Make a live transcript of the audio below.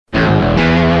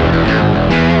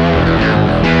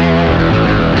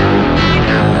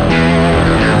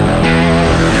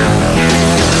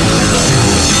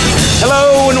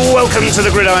to the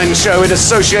Gridiron Show in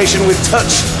association with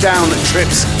Touchdown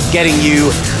Trips, getting you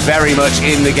very much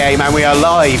in the game. And we are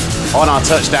live on our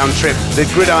Touchdown Trip, the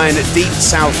Gridiron Deep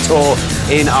South Tour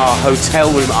in our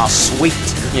hotel room, our suite,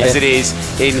 as it is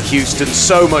in Houston.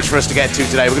 So much for us to get to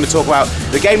today. We're going to talk about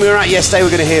the game we were at yesterday. We're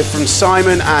going to hear from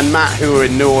Simon and Matt, who are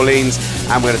in New Orleans.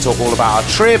 And we're going to talk all about our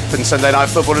trip and Sunday Night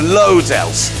Football and loads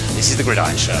else. This is the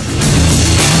Gridiron Show.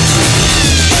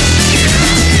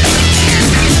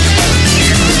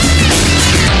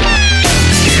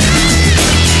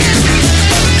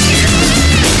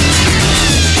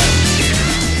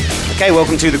 Okay,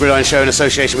 welcome to the Gridiron Show in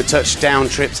association with Touchdown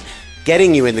Trips,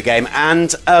 getting you in the game.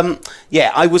 And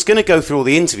I was going to go through all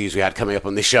the interviews we had coming up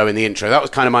on this show in the intro. That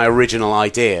was kind of my original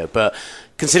idea, but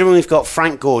considering we've got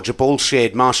Frank Gore, Jabal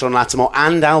Sheard, Marshawn Lattimore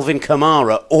and Alvin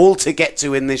Kamara all to get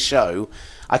to in this show,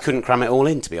 I couldn't cram it all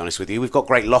in, to be honest with you. We've got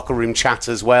great locker room chat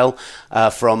as well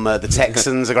from the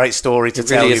Texans, a great story to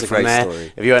tell you from there.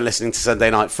 Story. If you weren't listening to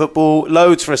Sunday Night Football,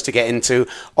 loads for us to get into.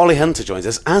 Ollie Hunter joins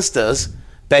us, as does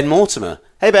Ben Mortimer.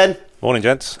 Hey, Ben. Morning,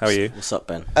 gents. How are you? What's up,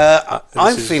 Ben?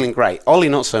 I'm feeling great. Ollie,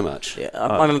 not so much. Yeah,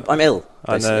 I'm ill.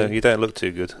 I know, you don't look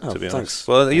too good, to be honest.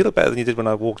 Well, you look better than you did when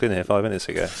I walked in here 5 minutes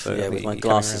ago. So yeah, with my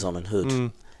glasses on and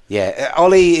hood. Yeah,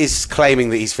 Ollie is claiming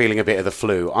that he's feeling a bit of the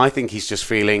flu. I think he's just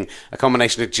feeling a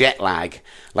combination of jet lag,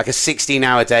 like a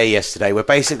 16-hour day yesterday, where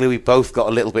basically we both got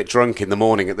a little bit drunk in the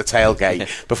morning at the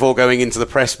tailgate before going into the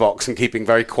press box and keeping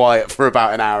very quiet for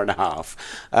about an hour and a half.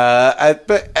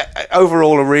 But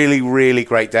overall, a really, really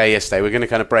great day yesterday. We're going to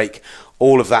kind of break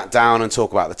all of that down and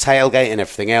talk about the tailgate and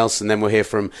everything else, and then we'll hear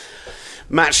from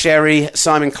Matt Sherry,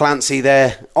 Simon Clancy,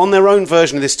 they're on their own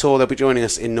version of this tour. They'll be joining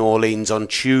us in New Orleans on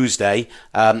Tuesday,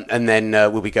 and then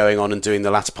we'll be going on and doing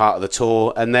the latter part of the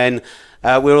tour. And then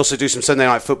we'll also do some Sunday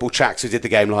Night Football chats. We did the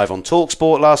game live on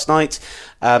TalkSport last night.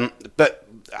 But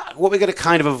what we're going to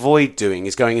kind of avoid doing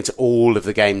is going into all of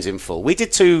the games in full. We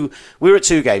were at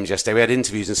two games yesterday. We had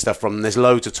interviews and stuff from them. There's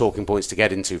loads of talking points to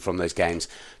get into from those games.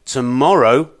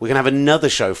 Tomorrow, we're going to have another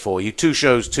show for you. 2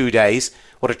 shows, 2 days.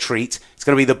 What a treat. It's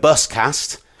going to be the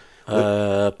Buscast.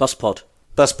 Buspod.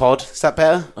 Buspod. Is that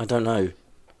better? I don't know.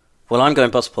 Well, I'm going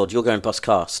Buspod. You're going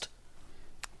Buscast.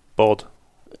 Bod.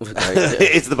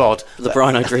 It's the bod. The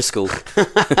Brian O'Driscoll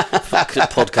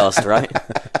podcast, right?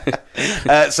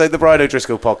 So the Brian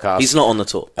O'Driscoll podcast. He's not on the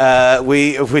tour.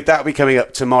 With that be coming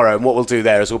up tomorrow, and what we'll do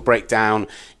there is we'll break down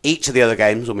each of the other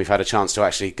games when we've had a chance to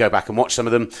actually go back and watch some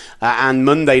of them, and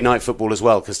Monday Night Football as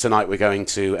well, because tonight we're going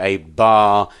to a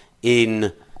bar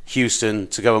in Houston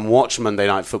to go and watch Monday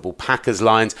Night Football, Packers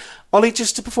Lions. Ollie,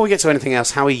 just before we get to anything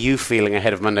else, how are you feeling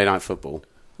ahead of Monday Night Football?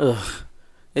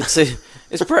 It's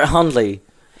Brett Hundley.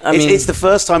 I mean, it's the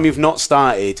first time you've not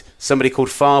started somebody called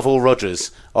Farvel Rogers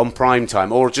on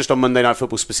primetime, or just on Monday Night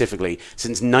Football specifically,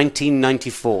 since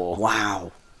 1994.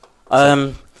 Wow.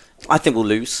 I think we'll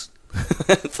lose.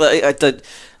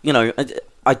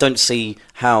 I don't see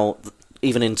how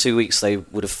even in 2 weeks they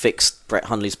would have fixed Brett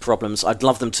Hundley's problems. I'd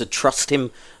love them to trust him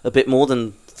a bit more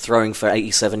than throwing for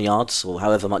 87 yards, or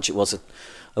however much it was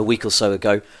a week or so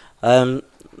ago. There's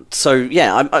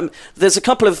a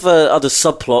couple of other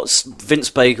subplots. Vince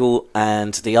Bagel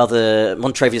and the other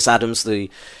Montravius Adams,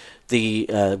 the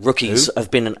rookies,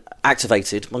 have been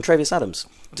activated. Montravius Adams,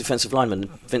 defensive lineman.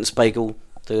 Vince Bagel,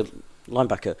 the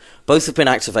linebacker. Both have been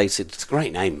activated. It's a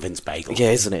great name, Vince Bagel.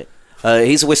 Yeah, isn't it?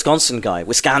 He's a Wisconsin guy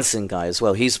as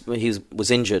well. He was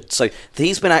injured, so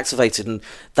he's been activated, and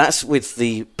that's with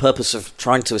the purpose of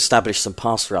trying to establish some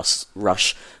pass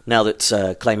rush now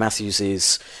that Clay Matthews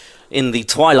is in the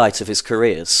twilight of his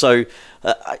career. So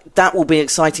that will be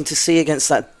exciting to see against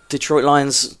that Detroit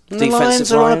Lions defensive line. The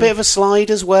Lions are on a bit of a slide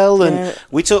as well, and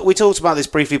we talked about this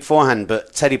briefly beforehand,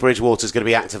 but Teddy Bridgewater is going to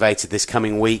be activated this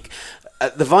coming week.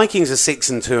 The Vikings are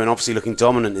 6-2 and obviously looking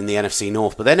dominant in the NFC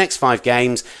North, but their next 5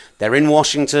 games, they're in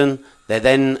Washington. They're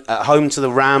then at home to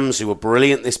the Rams, who were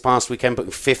brilliant this past weekend,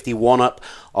 putting 51 up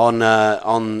on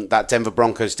that Denver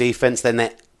Broncos defense. Then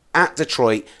they're at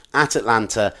Detroit, at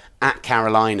Atlanta, at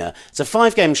Carolina. It's a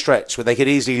 5-game stretch where they could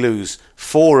easily lose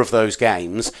 4 of those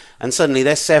games, and suddenly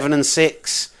they're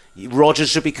 7-6. Rodgers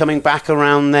should be coming back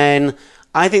around then.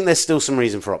 I think there's still some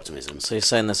reason for optimism. So you're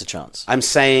saying there's a chance? I'm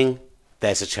saying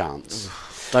there's a chance.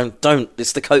 Don't.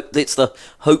 It's the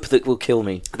hope that will kill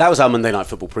me. That was our Monday Night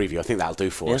Football preview. I think that'll do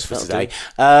for us for today.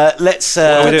 Are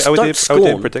we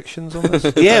doing predictions on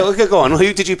this? Yeah, well, go on.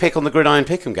 Who did you pick on the Gridiron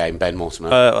Pick'em game, Ben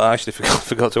Mortimer? I actually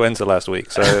forgot to enter last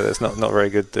week, so it's not a very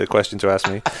good question to ask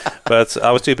me. But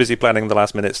I was too busy planning the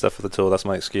last minute stuff for the tour. That's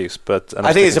my excuse. But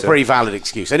I think it's a pretty valid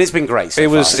excuse, and it's been great so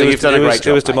far. So you've done a great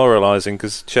job. It was demoralising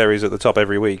because Cherry's at the top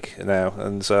every week now,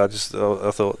 and so I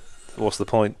thought, what's the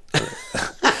point?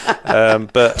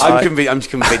 But I'm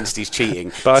convinced he's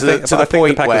cheating. But I think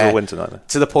the Packers will win tonight. Though.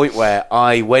 To the point where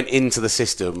I went into the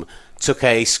system, took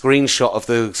a screenshot of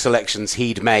the selections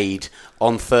he'd made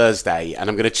on Thursday, and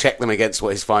I'm going to check them against what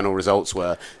his final results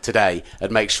were today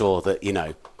and make sure that,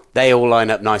 they all line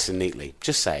up nice and neatly.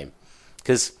 Just saying.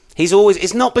 Because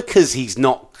it's not because he's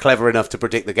not clever enough to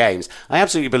predict the games. I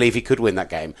absolutely believe he could win that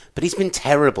game, but he's been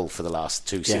terrible for the last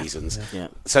 2 seasons. Yeah.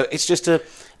 So it's just a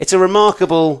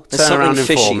remarkable turnaround in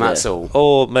form, that's all.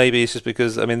 Or maybe it's just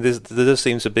because, there does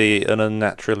seem to be an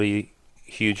unnaturally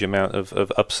huge amount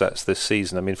of upsets this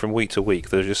season. From week to week,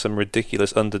 there's just some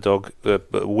ridiculous underdog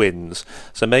wins.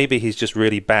 So maybe he's just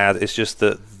really bad. It's just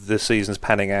that the season's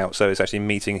panning out, so it's actually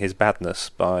meeting his badness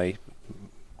by...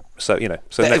 So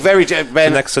next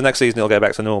season it'll go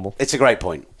back to normal. It's a great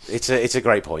point. It's a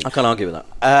great point. I can't argue with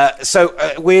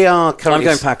that. We are currently...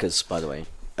 I'm going Packers, by the way.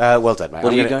 Well done, mate.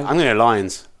 What are you going? I'm going to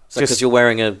Lions. Because you're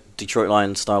wearing a Detroit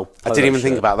Lions style polo I didn't even shirt.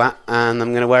 think about that, and I'm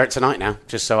going to wear it tonight now,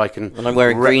 just so I can and I'm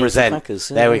wearing represent. green for Packers.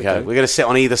 Yeah, there we go. We're going to sit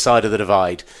on either side of the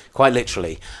divide, quite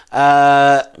literally.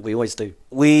 We always do.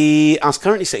 We are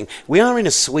currently sitting... We are in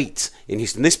a suite in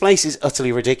Houston. This place is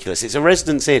utterly ridiculous. It's a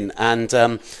Residence Inn,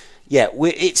 and...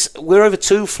 we're over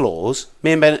 2 floors.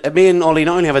 Me and Ollie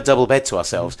not only have a double bed to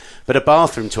ourselves, but a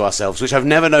bathroom to ourselves, which I've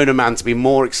never known a man to be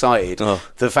more excited.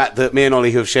 The fact that me and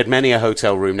Ollie, who have shared many a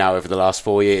hotel room now over the last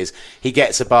 4 years, he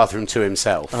gets a bathroom to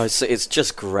himself. Oh, it's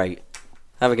just great.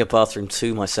 Having a bathroom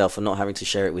to myself and not having to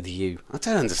share it with you. I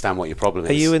don't understand what your problem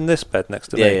is. Are you in this bed next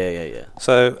to me? Yeah.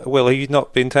 So, Will, have you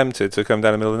not been tempted to come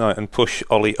down in the middle of the night and push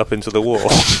Ollie up into the wall?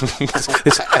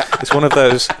 it's one of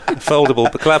those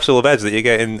foldable, collapsible beds that you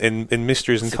get in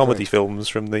mysteries and comedy films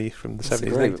from the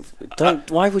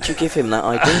 70s. Why would you give him that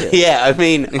idea? Yeah,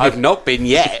 I've not been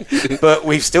yet, but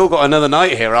we've still got another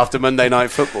night here after Monday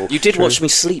Night Football. You did watch me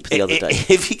sleep the other day.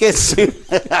 If you get,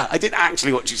 I didn't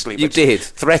actually watch you sleep. You did.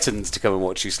 Threatened to come and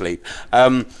watch you sleep.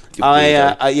 Now,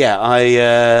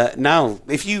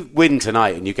 if you win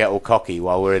tonight and you get all cocky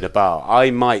while we're in a bar,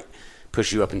 I might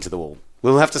push you up into the wall.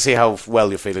 We'll have to see how well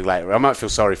you're feeling later. I might feel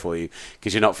sorry for you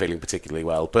because you're not feeling particularly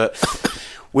well. But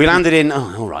we landed in...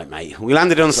 Oh, all right, mate. We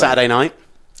landed on Saturday night.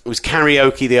 It was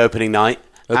karaoke the opening night.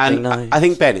 I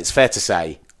think, Ben, it's fair to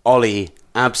say, Ollie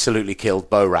absolutely killed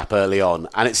Bo Rap early on,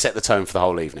 and it set the tone for the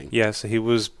whole evening. Yes, he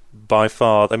was... by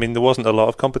far, there wasn't a lot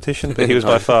of competition, but he was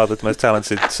by far the most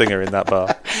talented singer in that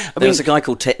bar. There was a guy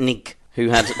called Technique who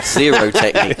had zero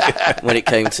technique when it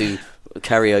came to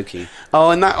karaoke. Oh,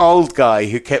 and that old guy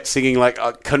who kept singing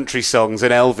country songs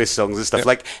and Elvis songs and stuff.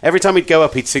 Like every time he'd go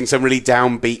up, he'd sing some really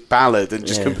downbeat ballad and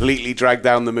just completely drag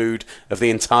down the mood of the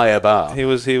entire bar. He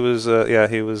was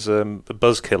a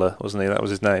buzz killer, wasn't he? That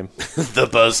was his name. The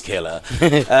buzz killer.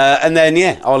 And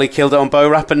then Ollie killed it on Bo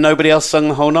Rap, and nobody else sung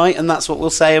the whole night. And that's what we'll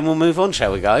say, and we'll move on,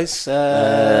 shall we, guys?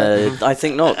 I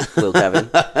think not, Will Gavin.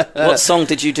 What song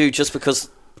did you do just because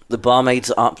the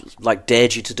barmaids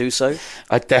dared you to do so?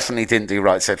 I definitely didn't do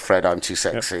Right Said Fred, I'm Too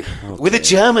Sexy. Yep. Okay. With a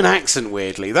German accent,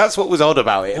 weirdly. That's what was odd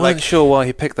about it. I'm not sure why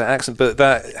he picked that accent, but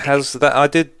I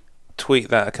did tweet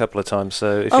that a couple of times.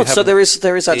 So there is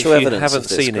actual evidence. If you haven't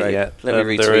seen it yet, let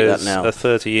me retweet there is that now. a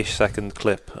 30-ish second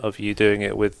clip of you doing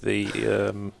it with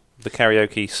the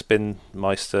karaoke spin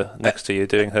meister next to you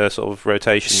doing her sort of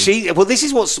rotation. This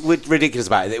is what's ridiculous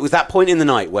about it. It was that point in the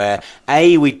night where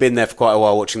we'd been there for quite a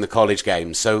while watching the college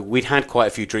games, so we'd had quite a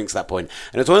few drinks at that point,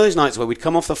 and it was one of those nights where we'd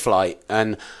come off the flight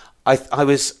and I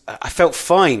felt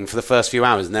fine for the first few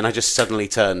hours, and then I just suddenly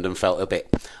turned and felt a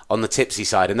bit on the tipsy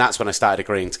side, and that's when I started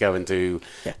agreeing to go and do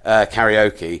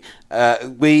karaoke.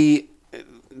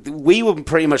 We were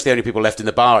pretty much the only people left in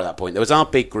the bar at that point. There was our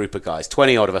big group of guys,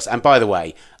 20 odd of us, and by the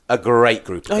way, a great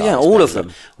group of guys. Yeah, all of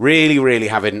them. Really, really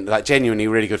having genuinely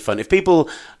really good fun. If people,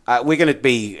 we're going to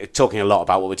be talking a lot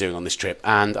about what we're doing on this trip,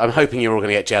 and I'm hoping you're all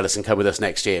going to get jealous and come with us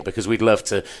next year, because we'd love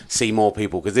to see more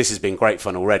people, because this has been great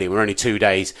fun already. We're only 2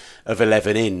 days of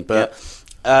 11 in, but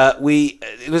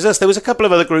it was us. There was a couple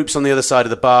of other groups on the other side of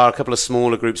the bar, a couple of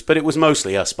smaller groups, but it was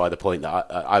mostly us by the point that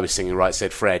I was singing Right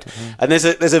Said Fred. Mm-hmm. And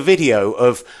there's a video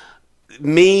of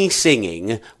me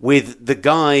singing with the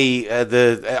guy,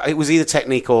 it was either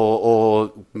Technique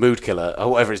or Mood Killer,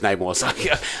 or whatever his name was.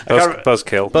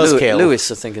 Buzzkill.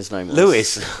 Lewis, I think his name was.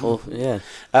 Lewis.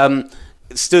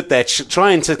 Stood there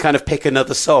trying to kind of pick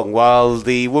another song, while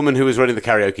the woman who was running the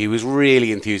karaoke, who was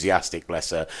really enthusiastic,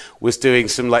 bless her, was doing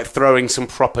some throwing some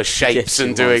proper shapes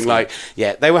and doing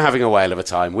they were having a whale of a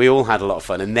time. We all had a lot of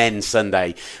fun. And then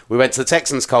Sunday we went to the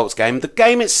Texans-Colts game. The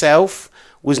game itself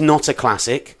was not a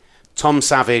classic. Tom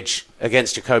Savage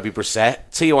against Jacoby Brissett,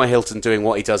 T.Y. Hilton doing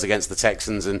what he does against the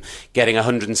Texans and getting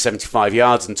 175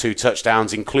 yards and 2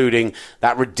 touchdowns, including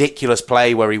that ridiculous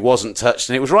play where he wasn't touched,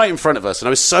 and it was right in front of us, and I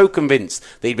was so convinced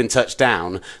that he'd been touched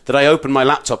down that I opened my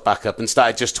laptop back up and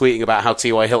started just tweeting about how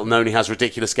T.Y. Hilton only has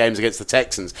ridiculous games against the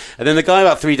Texans. And then the guy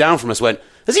about 3 down from us went,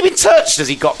 "Has he been touched?" as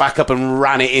he got back up and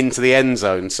ran it into the end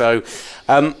zone. So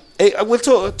we'll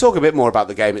talk a bit more about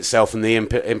the game itself and the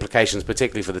implications,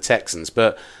 particularly for the Texans,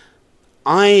 but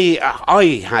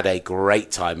I had a great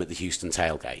time at the Houston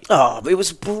tailgate. Oh, it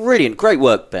was brilliant. Great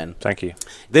work, Ben. Thank you.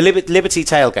 The Liberty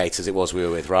tailgate, as it was, we were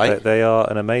with, right? They are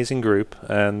an amazing group,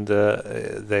 and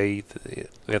I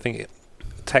think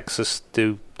Texas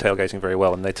do tailgating very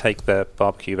well, and they take their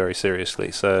barbecue very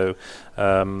seriously. So,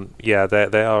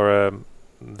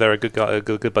 they're a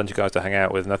good bunch of guys to hang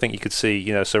out with, and I think you could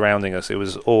see, surrounding us, it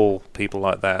was all people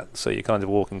like that. So you're kind of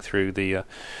walking through the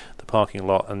parking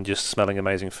lot and just smelling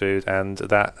amazing food, and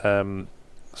that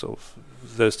sort of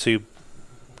those 2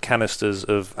 canisters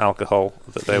of alcohol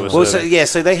that they were serving.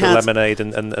 So they had lemonade,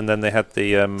 and then they had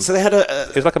the so they had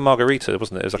it was like a margarita,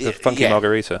 wasn't it? It was like a funky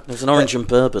margarita. It was an orange and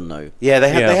bourbon, though. Yeah,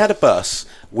 they had a bus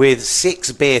with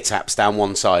 6 beer taps down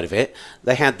one side of it.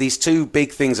 They had these 2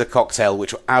 big things of cocktail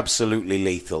which were absolutely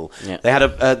lethal. Yeah. They had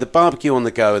the barbecue on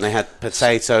the go, and they had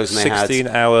potatoes, and they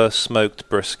 16-hour smoked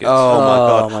brisket.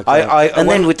 Oh my god! And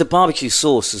then with the barbecue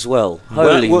sauce as well.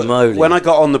 Holy moly! When I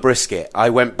got on the brisket, I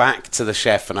went back to the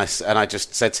chef and I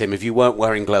just said to him, "If you weren't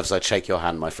wearing gloves, I'd shake your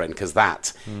hand, my friend, because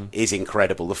that is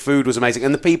incredible." The food was amazing,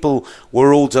 and the people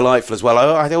were all delightful as well.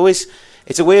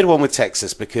 It's a weird one with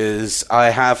Texas, because I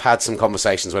have had some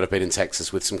conversations when I've been in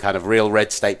Texas with some kind of real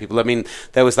red state people. I mean,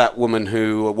 there was that woman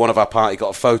who one of our party got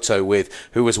a photo with,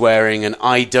 who was wearing an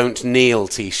 "I Don't Kneel"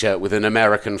 t-shirt with an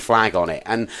American flag on it.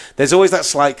 And there's always that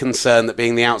slight concern that,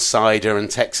 being the outsider and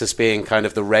Texas being kind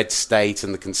of the red state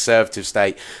and the conservative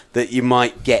state, that you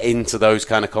might get into those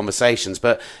kind of conversations.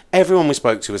 But everyone we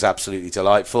spoke to was absolutely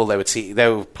delightful. They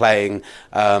were playing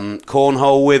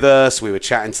cornhole with us. We were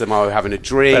chatting to them while we were having a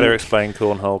drink. Better explain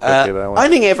cornhole quickly, that one.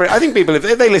 I think people, if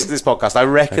they listen to this podcast, I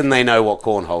reckon they know what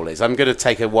cornhole is. I'm going to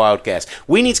take a wild guess.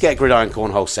 We need to get a gridiron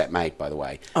cornhole set made, by the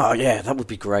way. Oh yeah, that would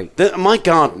be great. My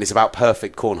garden is about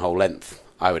perfect cornhole length,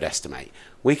 I would estimate.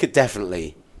 We could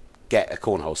definitely get a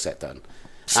cornhole set done.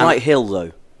 Slight hill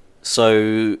though,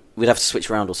 so we'd have to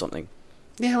switch around or something.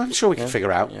 Yeah, I'm sure we could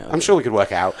figure out. Yeah, okay. I'm sure we could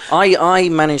work it out. I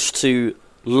managed to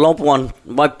lob one.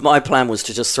 My plan was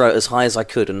to just throw it as high as I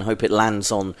could and hope it lands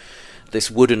on this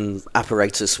wooden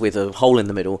apparatus with a hole in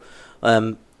the middle.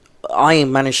 I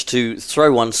managed to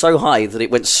throw one so high that it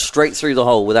went straight through the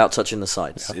hole without touching the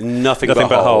sides. Nothing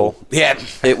but hole. Yeah.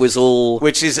 It was all...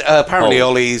 Which is apparently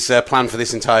hole. Ollie's plan for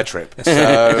this entire trip.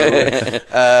 So,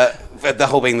 the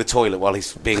hole being the toilet while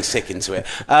he's being sick into it.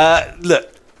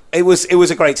 Look, it was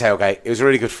a great tailgate. It was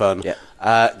really good fun. Yeah.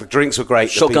 The drinks were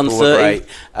great. Shotgun the people 30. were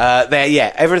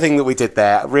great. Everything that we did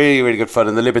there, really, really good fun.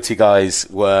 And the Liberty guys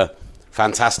were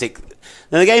fantastic.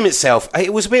 Now, the game itself,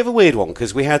 it was a bit of a weird one,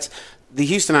 because we had the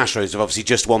Houston Astros have obviously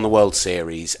just won the World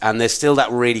Series, and there's still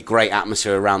that really great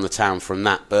atmosphere around the town from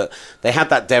that, but they had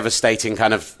that devastating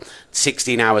kind of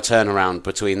 16-hour turnaround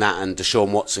between that and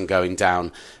Deshaun Watson going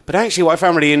down. But actually what I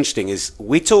found really interesting is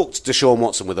we talked Deshaun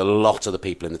Watson with a lot of the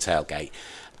people in the tailgate,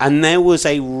 and there was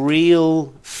a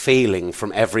real feeling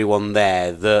from everyone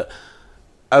there that,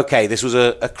 okay, this was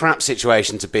a crap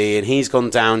situation to be in. He's gone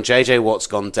down, JJ Watt's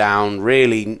gone down,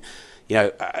 really,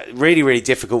 really, really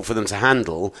difficult for them to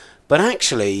handle. But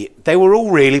actually, they were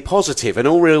all really positive, and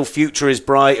all real future is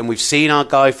bright, and we've seen our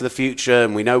guy for the future,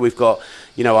 and we know we've got,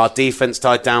 our defence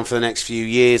tied down for the next few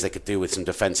years. They could do with some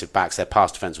defensive backs. Their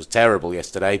pass defence was terrible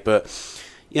yesterday, but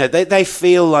they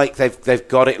feel like they've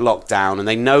got it locked down, and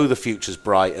they know the future's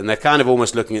bright, and they're kind of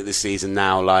almost looking at this season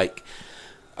now like,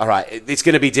 all right, it's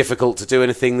going to be difficult to do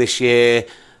anything this year.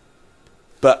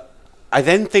 But I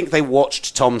then think they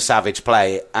watched Tom Savage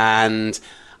play, and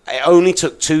it only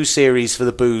took 2 series for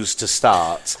the boos to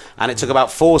start, and it took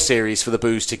about 4 series for the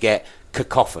boos to get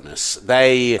cacophonous.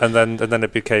 And then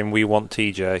it became "We want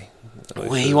TJ."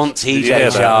 We want TJ.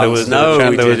 Yeah, there was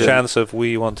a chance of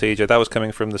 "We want TJ." That was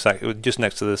coming from just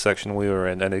next to the section we were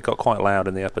in, and it got quite loud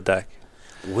in the upper deck.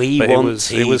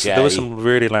 TJ. There was some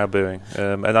really loud booing,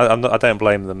 and I don't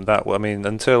blame them.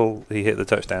 Until he hit the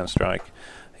touchdown strike,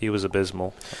 he was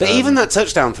abysmal. But even that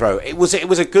touchdown throw, it was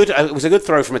a good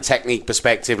throw from a technique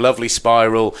perspective. Lovely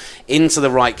spiral into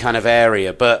the right kind of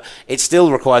area, but it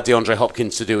still required DeAndre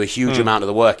Hopkins to do a huge amount of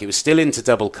the work. It was still into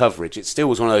double coverage. It still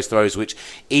was one of those throws which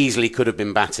easily could have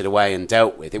been batted away and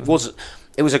dealt with. It was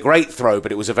it was a great throw,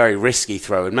 but it was a very risky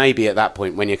throw. And maybe at that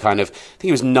point, when you're I think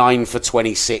he was 9 for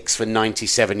 26 for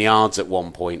 97 yards at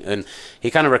one point, and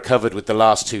he kind of recovered with the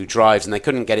last 2 drives, and they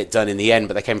couldn't get it done in the end,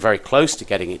 but they came very close to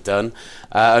getting it done,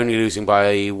 only losing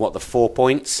by 4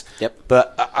 points. Yep.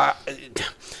 But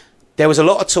there was a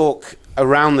lot of talk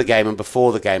around the game and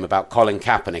before the game about Colin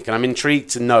Kaepernick, and I'm intrigued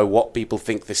to know what people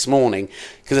think this morning,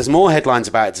 because there's more headlines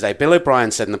about it today. Bill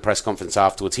O'Brien said in the press conference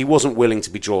afterwards he wasn't willing to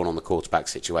be drawn on the quarterback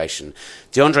situation.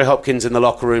 DeAndre Hopkins in the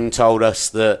locker room told us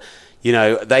that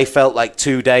they felt like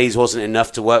 2 days wasn't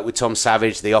enough to work with Tom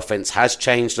Savage. The offense has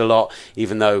changed a lot,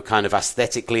 even though kind of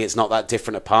aesthetically it's not that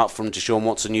different apart from Deshaun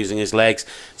Watson using his legs.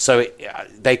 So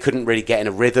they couldn't really get in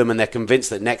a rhythm, and they're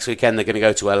convinced that next weekend they're going to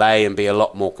go to LA and be a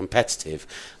lot more competitive.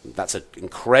 That's an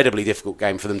incredibly difficult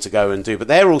game for them to go and do. But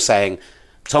they're all saying,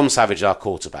 Tom Savage, our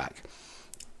quarterback.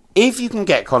 If you can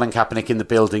get Colin Kaepernick in the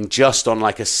building just on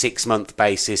like a 6-month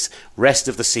basis, rest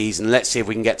of the season, let's see if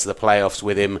we can get to the playoffs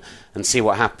with him and see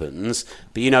what happens.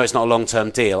 But it's not a long-term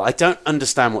deal. I don't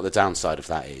understand what the downside of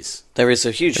that is. There is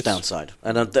a huge downside,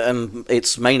 and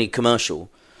it's mainly commercial.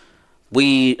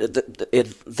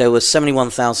 There were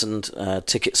 71,000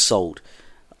 tickets sold.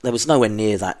 There was nowhere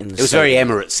near that in the It was stadium.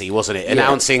 very Emirates-y, wasn't it? Yeah.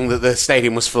 Announcing that the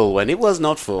stadium was full when it was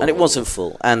not full. And it wasn't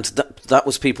full. And that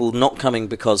was people not coming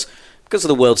because of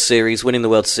the World Series, winning the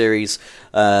World Series.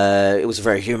 It was a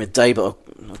very humid day, but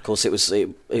of course it was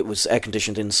air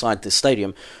conditioned inside the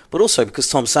stadium. But also because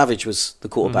Tom Savage was the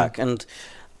quarterback, and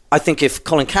I think if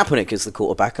Colin Kaepernick is the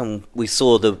quarterback, and we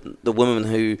saw the woman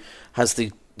who has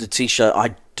the T-shirt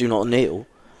 "I do not kneel,"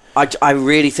 I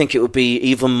really think it would be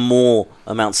even more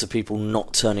amounts of people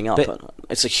not turning up. But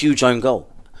it's a huge own goal.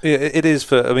 Yeah, it is.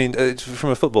 From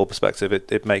a football perspective,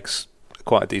 it makes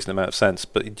quite a decent amount of sense,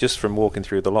 but just from walking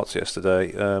through the lots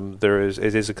yesterday,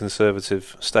 it is a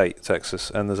conservative state, Texas,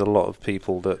 and there's a lot of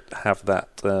people that have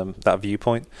that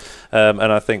viewpoint, and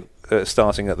I think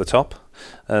starting at the top,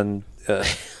 and Bob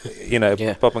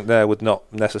McNair would not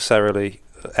necessarily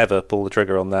ever pull the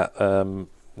trigger on that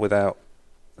without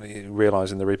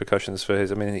realising the repercussions for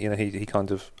his. He kind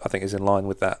of, I think, is in line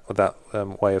with that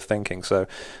way of thinking. So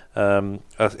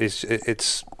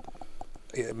it's.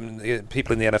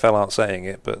 People in the NFL aren't saying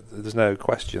it, but there's no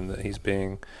question that he's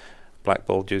being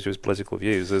blackballed due to his political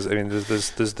views.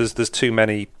 There's too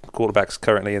many quarterbacks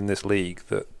currently in this league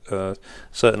that are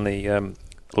certainly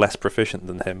less proficient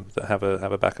than him that have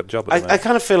a backup job. I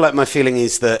kind of feel like my feeling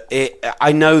is that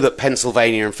I know that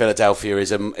Pennsylvania and Philadelphia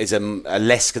is a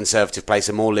less conservative place,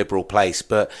 a more liberal place,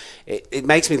 but it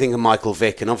makes me think of Michael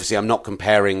Vick, and obviously I'm not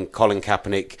comparing Colin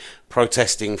Kaepernick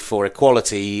protesting for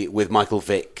equality with Michael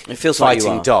Vick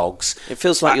fighting dogs. It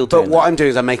feels like you're doing that. But what I'm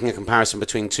doing is I'm making a comparison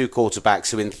between two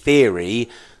quarterbacks who, in theory,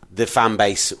 the fan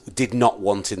base did not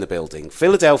want in the building.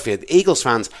 Philadelphia, the Eagles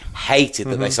fans hated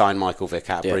that they signed Michael Vick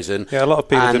out of prison. Yeah, a lot of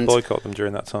people did boycott them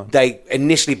during that time. They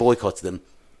initially boycotted them.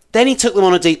 Then he took them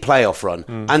on a deep playoff run,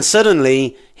 and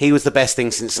suddenly he was the best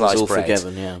thing since sliced bread.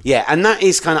 Forgiven, yeah, and that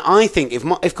is kind of, I think, if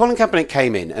Colin Kaepernick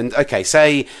came in, and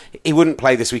say he wouldn't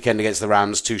play this weekend against the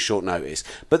Rams, too short notice,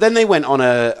 but then they went on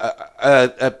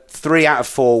a 3 out of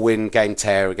 4 win game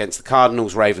tear against the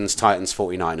Cardinals, Ravens, Titans,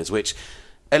 49ers, which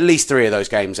at least 3 of those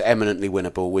games are eminently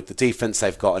winnable with the defense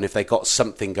they've got, and if they got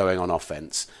something going on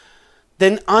offense,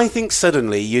 then I think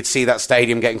suddenly you'd see that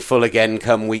stadium getting full again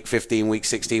come week 15, week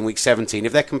 16, week 17.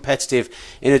 If they're competitive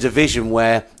in a division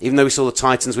where, even though we saw the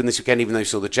Titans win this weekend, even though we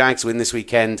saw the Jags win this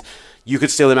weekend, you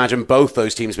could still imagine both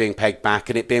those teams being pegged back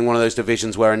and it being one of those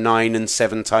divisions where a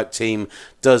 9-7 type team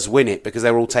does win it because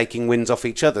they're all taking wins off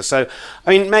each other. So,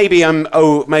 maybe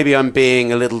I'm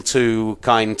being a little too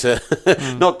kind to,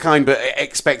 not kind, but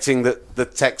expecting that the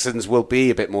Texans will be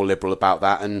a bit more liberal about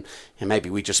that, and maybe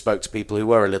we just spoke to people who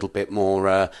were a little bit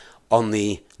more on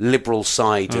the liberal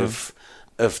side of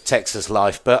Texas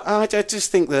life. But I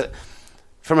just think that,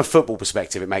 from a football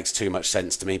perspective, it makes too much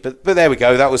sense to me. But there we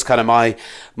go. That was kind of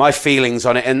my feelings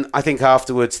on it. And I think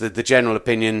afterwards, the general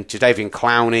opinion, Jadeveon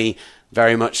Clowney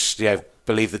very much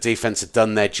believe the defence had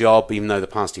done their job, even though the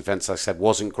pass defence, like I said,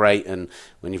 wasn't great. And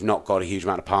when you've not got a huge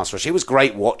amount of pass rush, it was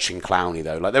great watching Clowney,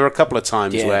 though. Like, there were a couple of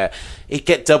times where he'd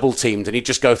get double teamed and he'd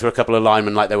just go through a couple of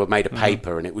linemen like they were made of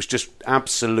paper. And it was just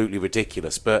absolutely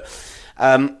ridiculous. But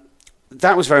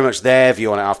that was very much their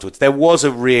view on it afterwards. There was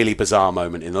a really bizarre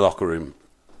moment in the locker room.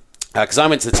 Because I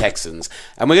went to the Texans,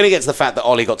 and we're going to get to the fact that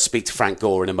Ollie got to speak to Frank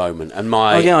Gore in a moment, and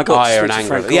my ire and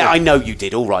anger. Yeah, I know you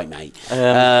did. All right, mate.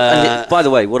 And by the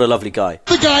way, what a lovely guy.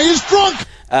 The guy is drunk.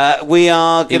 We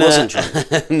are going to... He wasn't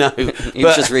drunk. No. He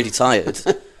was just really tired.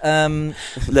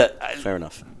 Look, fair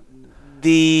enough.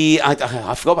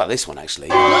 I forgot about this one, actually.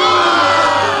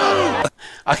 I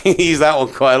can use that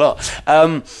one quite a lot.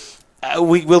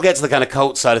 we'll get to the kind of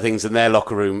Colts side of things in their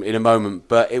locker room in a moment,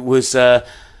 but it was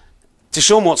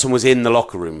Deshaun Watson was in the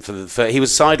locker room he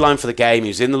was sidelined for the game. He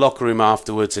was in the locker room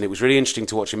afterwards, and it was really interesting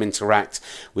to watch him interact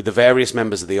with the various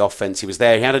members of the offense. He was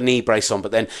there. He had a knee brace on,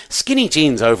 but then skinny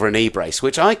jeans over a knee brace,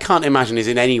 which I can't imagine is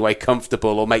in any way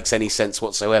comfortable or makes any sense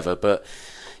whatsoever. But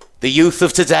the youth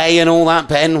of today and all that,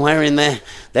 Ben, wearing their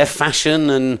fashion,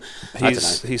 and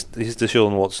he's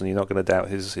Deshaun Watson. You're not going to doubt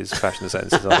his fashion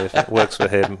senses, are you? If it works for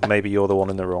him, maybe you're the one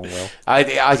in the wrong, Will.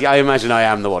 I imagine I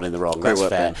am the one in the wrong. Great That's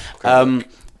work, fair.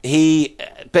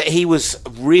 He was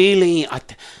really.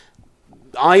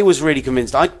 I was really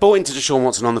convinced. I bought into Deshaun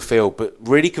Watson on the field, but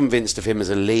really convinced of him as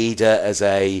a leader, as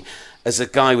a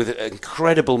guy with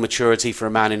incredible maturity for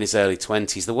a man in his early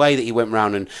 20s. The way that he went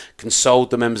round and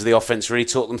consoled the members of the offense, really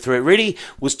talked them through it. Really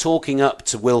was talking up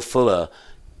to Will Fuller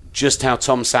just how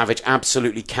Tom Savage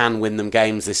absolutely can win them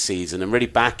games this season, and really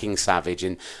backing Savage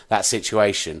in that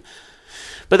situation.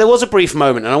 But there was a brief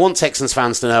moment, and I want Texans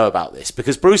fans to know about this,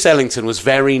 because Bruce Ellington was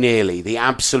very nearly the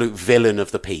absolute villain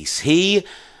of the piece. He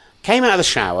came out of the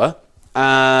shower,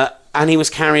 and he was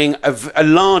carrying a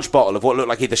large bottle of what looked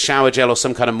like either shower gel or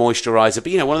some kind of moisturiser,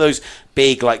 but one of those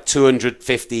big, like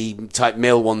 250 type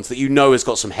mil ones that has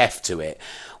got some heft to it.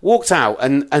 Walked out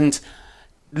and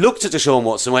looked at Deshaun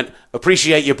Watson, went,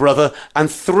 "Appreciate your brother,"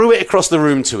 and threw it across the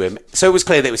room to him. So it was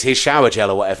clear that it was his shower gel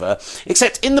or whatever.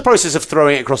 Except in the process of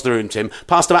throwing it across the room to him,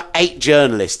 past about 8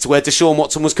 journalists, where Deshaun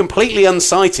Watson was completely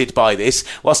unsighted by this,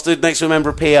 while stood next to a member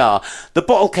of PR. The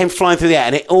bottle came flying through the air,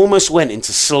 and it almost went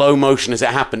into slow motion as it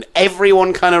happened.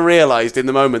 Everyone kind of realised in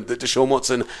the moment that Deshaun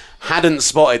Watson hadn't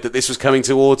spotted that this was coming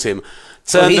towards him.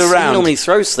 Turned around. He normally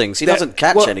throws things. He doesn't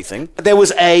catch anything. There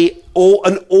was an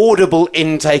audible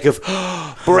intake of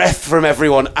breath from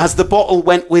everyone as the bottle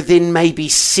went within maybe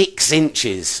 6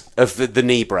 inches of the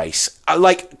knee brace.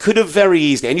 Could have very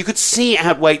easily, and you could see it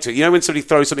had weight to it. When somebody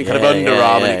throws something kind of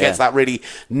underarm and it gets that really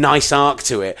nice arc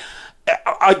to it.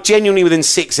 I genuinely, within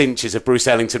 6 inches of Bruce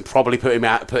Ellington probably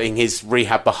putting his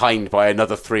rehab behind by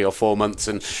another 3 or 4 months,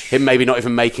 and him maybe not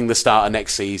even making the starter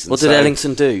next season. What did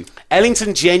Ellington do?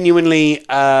 Ellington genuinely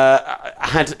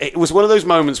it was one of those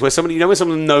moments where somebody, when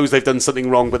someone knows they've done something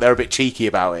wrong but they're a bit cheeky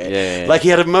about it. Yeah. Like, he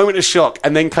had a moment of shock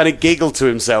and then kind of giggled to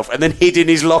himself and then hid in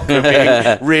his locker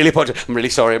being really apologetic. I'm really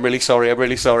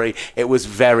sorry. It was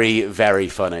very, very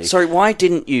funny. Sorry, why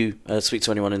didn't you speak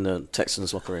to anyone in the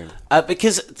Texans locker room?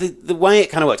 Because the way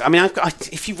it kind of worked, I mean,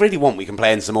 if you really want, we can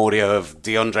play in some audio of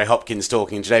DeAndre Hopkins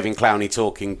talking, Jadeveon Clowney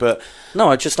talking, but...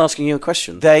 No, I'm just asking you a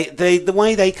question. The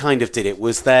way they kind of did it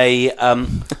was they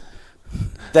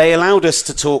allowed us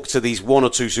to talk to these 1 or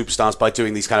 2 superstars by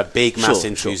doing these kind of big mass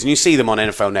interviews, and you see them on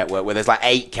NFL Network where there's like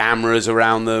 8 cameras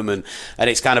around them, and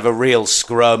it's kind of a real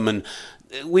scrum. And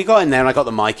we got in there and I got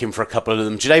the mic in for a couple of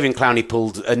them. Jadeveon Clowney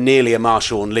pulled nearly a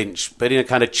Marshawn Lynch, but in a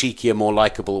kind of cheekier, more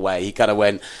likeable way. He kind of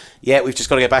went, "Yeah, we've just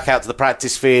got to get back out to the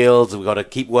practice field. We've got to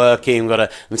keep working. And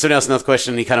somebody else another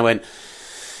question, and he kind of went,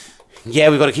 "Yeah,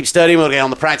 we've got to keep studying. We've got to get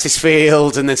on the practice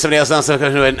field." And then somebody else asked another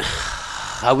question and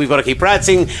went, "We've got to keep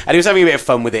practicing." And he was having a bit of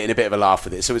fun with it and a bit of a laugh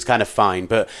with it, so it was kind of fine.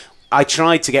 But I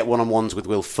tried to get one-on-ones with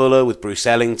Will Fuller, with Bruce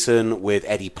Ellington, with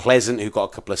Eddie Pleasant, who got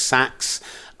a couple of sacks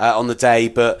on the day,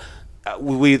 but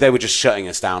they were just shutting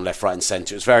us down left, right and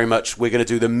centre. It was very much, we're going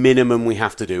to do the minimum we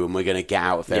have to do and we're going to get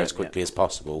out of there as quickly as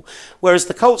possible. Whereas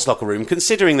the Colts locker room,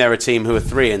 considering they're a team who are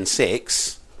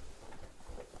 3-6,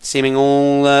 seeming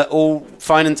all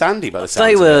fine and dandy by the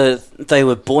sounds of it. They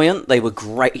were buoyant. They were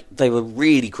great. They were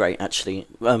really great, actually.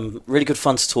 Really good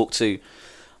fun to talk to.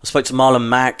 I spoke to Marlon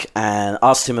Mack and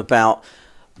asked him about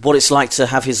what it's like to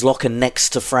have his locker next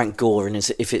to Frank Gore, and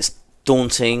if it's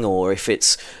daunting or if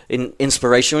it's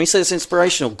inspirational. He says it's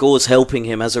inspirational. Gore's helping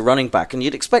him as a running back, and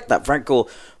you'd expect that. Frank Gore,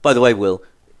 by the way, Will,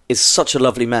 is such a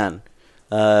lovely man.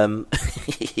 But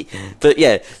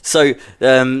yeah, so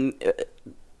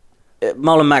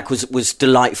Marlon Mack was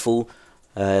delightful.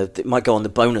 It might go on the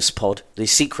bonus pod, the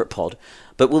secret pod.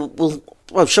 But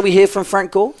well, shall we hear from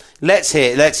Frank Gore? Let's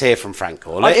hear from Frank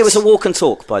Gore. It was a walk and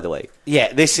talk, by the way.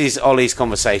 Yeah, this is Ollie's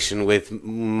conversation with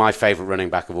my favourite running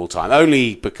back of all time,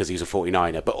 only because he's a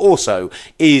 49er, but also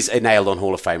is a nailed-on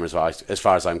Hall of Famer as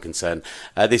far as I'm concerned.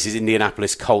 This is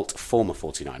Indianapolis Colt, former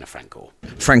 49er Frank Gore.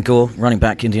 Frank Gore, running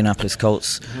back, Indianapolis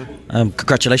Colts.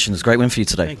 Congratulations, great win for you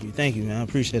today. Thank you, man. I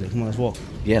appreciate it. Come on, let's walk.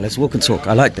 Yeah, let's walk and talk.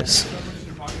 I like this.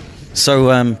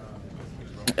 So,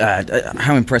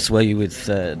 how impressed were you with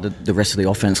the rest of the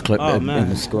offense clip in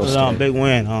the score? It was a big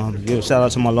win. Give a shout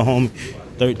out to my little homie,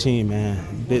 13,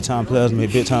 man. Big time players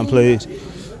made big time plays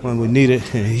when we needed,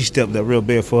 and he stepped up real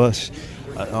big for us.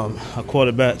 Our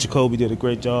quarterback Jacoby did a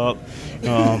great job.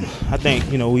 I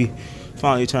think we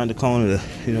finally turned the corner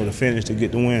to finish to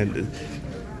get the win.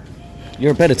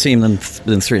 You're a better team than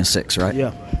 3 and 6, right?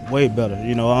 Yeah, way better.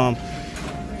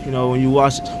 When you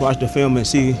watch the film and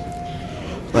see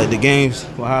like the games,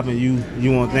 what happened,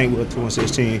 you won't think we're 2 and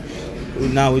 16.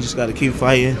 Now we just got to keep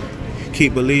fighting,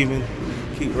 keep believing,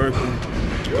 keep working,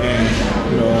 and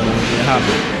it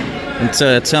happened.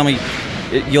 And tell me,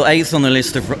 you're 8th on the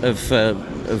list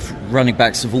of running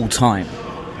backs of all time.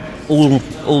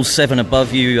 All 7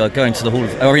 above you are going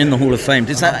to are in the Hall of Fame.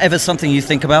 Is that ever something you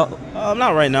think about?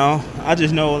 Not right now. I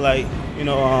just know,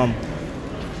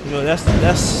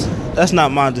 that's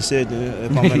not my decision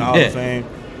if I'm in the Hall of Fame.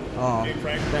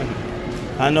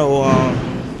 I know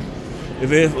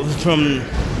if it was from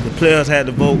the players had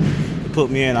to vote to put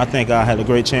me in, I think I had a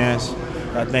great chance.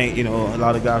 I think a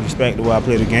lot of guys respect the way I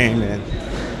play the game, and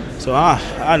so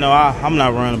I know I'm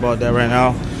not worrying about that right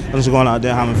now. I'm just going out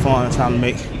there having fun and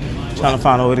trying to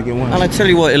find a way to get wins. And I tell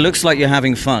you what, it looks like you're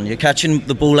having fun. You're catching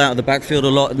the ball out of the backfield a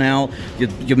lot now.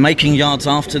 You're making yards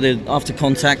after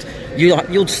contact.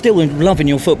 You're still loving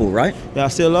your football, right? Yeah, I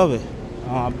still love it.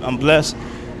 I'm blessed,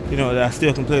 that I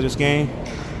still can play this game.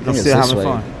 I'm still having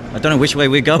fun. I don't know which way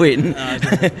we're going.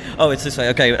 Oh, it's this way.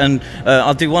 Okay, and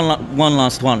I'll do one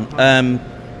last one.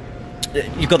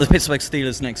 You've got the Pittsburgh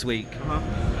Steelers next week.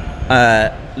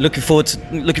 Looking forward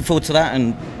to that.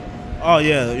 And oh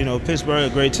yeah,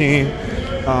 Pittsburgh, a great team,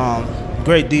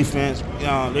 great defense.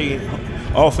 They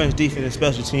offense, defense, and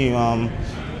special team.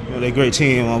 They're a great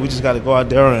team. We just got to go out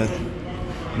there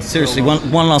and seriously,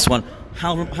 one last one.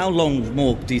 How long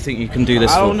more do you think you can do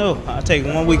this? I don't know. I take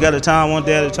 1 week at a time, 1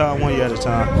 day at a time, 1 year at a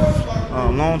time.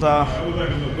 As long as I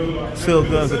feel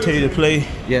good, continue to play.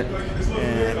 Yeah.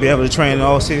 And be able to train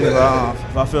all season.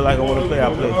 If I feel like I want to play,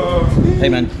 I'll play. Hey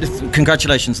man,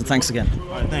 congratulations and thanks again. All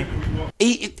right, thank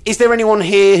you. Is there anyone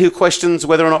here who questions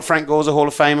whether or not Frank Gore's a Hall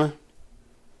of Famer?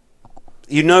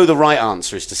 You know the right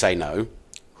answer is to say no.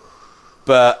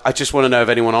 But I just want to know if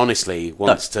anyone honestly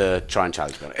wants to try and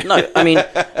challenge me. No, I mean,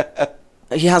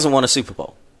 he hasn't won a Super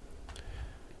Bowl.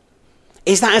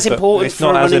 Is that as important for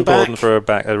a running back? It's not as important for a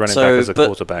running back as a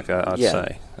quarterback, I'd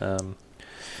say.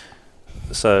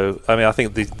 So, I mean, I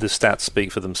think the stats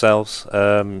speak for themselves.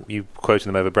 You quoted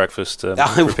them over breakfast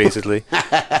repeatedly.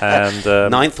 And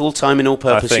 9th all-time in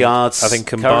all-purpose yards. I think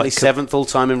currently 7th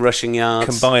all-time in rushing yards.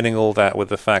 Combining all that with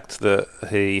the fact that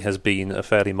he has been a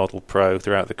fairly model pro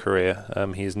throughout the career,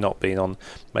 he's not been on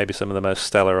maybe some of the most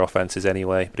stellar offences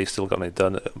anyway, but he's still gotten it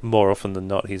done. More often than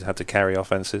not, he's had to carry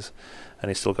offences, and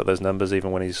he's still got those numbers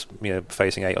even when he's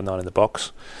facing 8 or 9 in the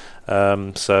box.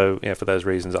 So, for those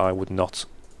reasons, I would not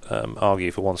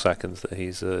argue for 1 second that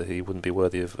he wouldn't be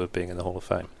worthy of being in the Hall of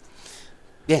Fame.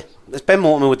 Yeah, it's Ben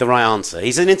Mortimer with the right answer.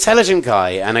 He's an intelligent guy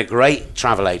and a great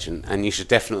travel agent, and you should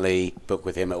definitely book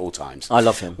with him at all times. I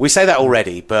love him. We say that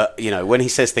already, but when he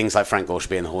says things like Frank Gore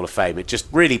should be in the Hall of Fame, it just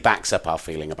really backs up our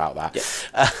feeling about that.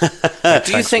 Yeah.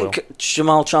 Do you think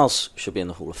Jamal Charles should be in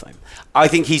the Hall of Fame? I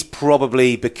think he's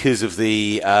probably, because of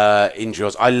the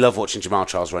injuries. I love watching Jamal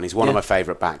Charles run. He's one of my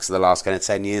favourite backs of the last kind of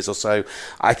 10 years or so.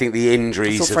 I think the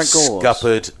injuries have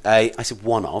scuppered. I said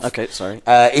one of. Okay, sorry.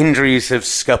 Injuries have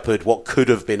scuppered what could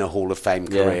have been a Hall of Fame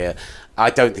career.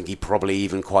 I don't think he probably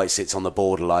even quite sits on the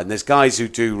borderline. There's guys who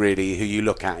who you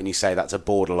look at and you say that's a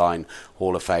borderline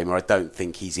Hall of Famer. I don't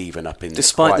think he's even up in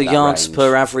despite the yards range.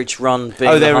 Per average run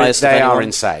being the highest of anyone. They are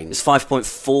insane. It's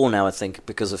 5.4 now, I think,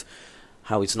 because of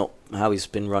how he's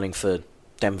been running for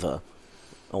Denver.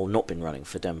 Or not been running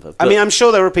for Denver. I mean, I'm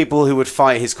sure there are people who would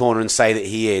fight his corner and say that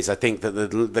he is. I think that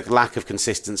the lack of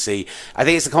consistency, I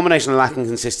think it's a combination of lack of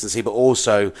consistency, but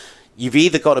also you've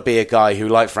either got to be a guy who,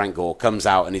 like Frank Gore, comes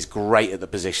out and is great at the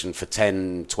position for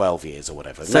 10, 12 years or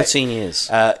whatever. 13 years.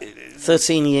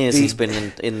 13 years he's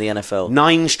been in the NFL.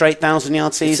 9 straight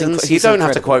 1,000-yard seasons. You don't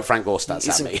have to quote Frank Gore stats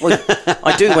at me. Well,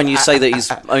 I do when you say that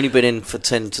he's only been in for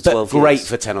 10 to 12 years. Great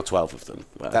for 10 or 12 of them.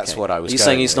 Well, that's what I was You're going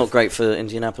saying he's with. not great for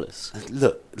Indianapolis?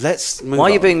 Look, let's move on.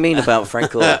 Why are you being mean about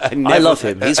Frank Gore? I love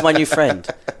him. He's my new friend.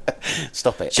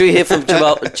 Stop it. Should we hear from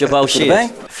Jabal Shears?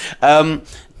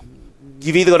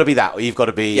 You've either got to be that, or you've got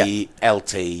to be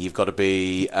LT. You've got to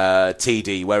be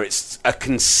TD, where it's a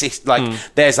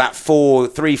there's that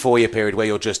 3-4 year period where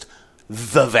you're just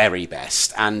the very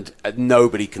best, and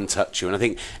nobody can touch you. And I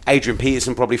think Adrian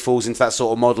Peterson probably falls into that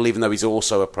sort of model, even though he's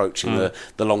also approaching the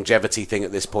longevity thing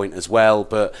at this point as well.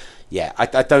 But yeah,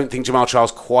 I don't think Jamal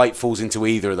Charles quite falls into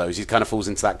either of those. He kind of falls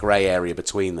into that grey area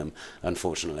between them,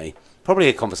 unfortunately. Probably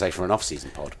a conversation for an off-season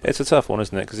pod. It's a tough one,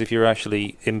 isn't it? Because if you're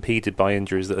actually impeded by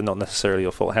injuries that are not necessarily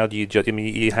your fault, how do you judge? I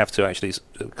mean, you have to actually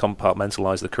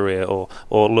compartmentalise the career, or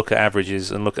look at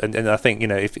averages and look. And I think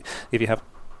if you have,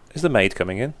 is the maid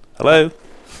coming in? Hello.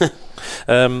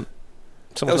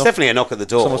 There was definitely a knock at the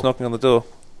door. Someone's knocking on the door.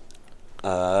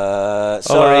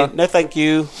 Sorry, no thank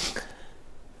you.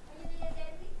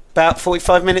 About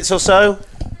 45 minutes or so.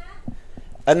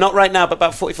 Not right now, but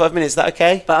about 45 minutes. Is that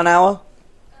okay? About an hour?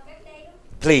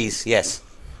 Please, yes.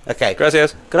 Okay.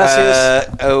 Gracias.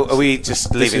 Are we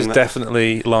just leaving? This is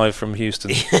definitely live from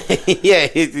Houston. Yeah,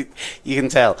 you can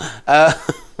tell.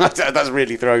 That's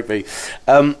really thrown me.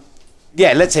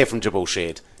 Yeah, let's hear from Jabal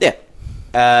Sheard. Yeah.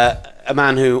 A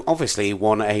man who obviously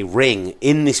won a ring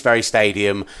in this very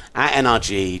stadium at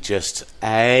NRG just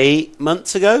 8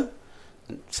 months ago.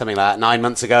 Something like that, 9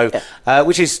 months ago. Yeah.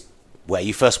 Which is where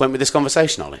you first went with this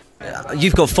conversation, Ollie.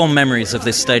 You've got fond memories of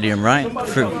this stadium, right?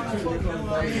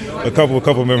 A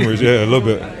couple memories, yeah, a little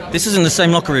bit. This isn't the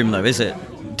same locker room, though, is it?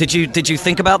 Did you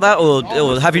think about that,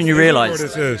 or haven't you realised?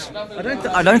 This is.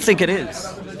 I don't think it is.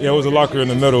 Yeah, it was a locker in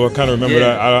the middle. I kind of remember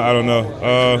that. I don't know.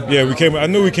 Yeah, I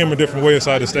knew we came a different way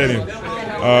inside the stadium.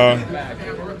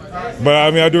 But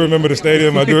I mean, I do remember the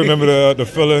stadium. I do remember the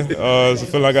feeling. It's a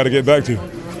feeling I got to get back to.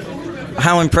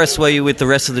 How impressed were you with the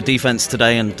rest of the defence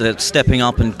today and stepping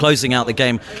up and closing out the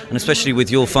game, and especially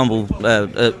with your fumble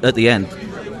at the end?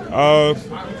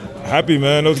 Happy,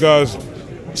 man. Those guys,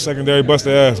 secondary, bust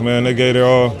their ass, man. They gave their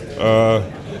all.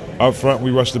 Up front,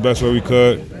 we rushed the best way we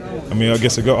could. I mean, I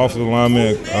guess a good offensive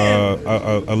lineman,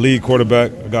 a lead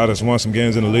quarterback, a guy that's won some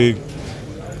games in the league.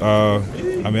 I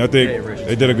mean, I think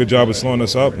they did a good job of slowing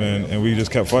us up, and we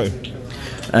just kept fighting.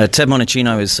 Ted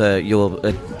Monachino is your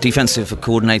defensive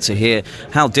coordinator here.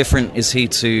 How different is he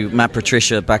to Matt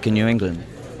Patricia back in New England?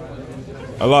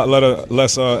 A lot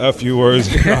less FU words.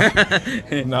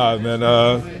 Nah, man.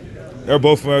 They're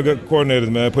both good coordinators,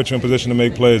 man. Put you in position to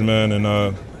make plays, man,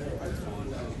 and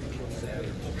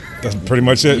that's pretty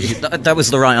much it. That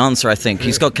was the right answer, I think.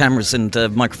 He's got cameras and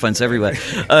microphones everywhere.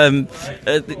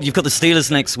 You've got the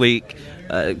Steelers next week.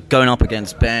 Going up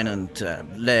against Ben and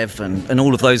Lev and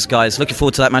all of those guys. Looking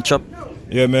forward to that matchup?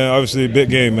 Yeah, man, obviously big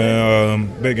game,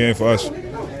 man. Big game for us.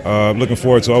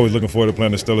 Always looking forward to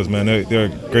playing the Steelers, man. They're a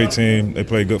great team. They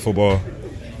play good football.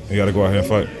 You got to go out here and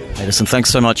fight. Hey, listen,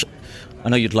 thanks so much. I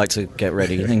know you'd like to get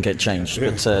ready and get changed,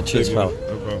 but cheers, pal.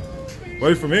 No problem. Where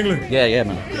are you from, England? Yeah,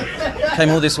 man. Came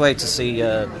all this way to see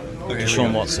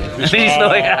Sean Watson. He's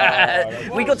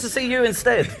like, we got to see you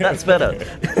instead. That's better.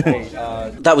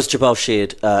 That was Jabal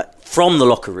Sheard from the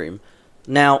locker room.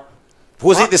 Now,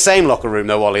 was it the same locker room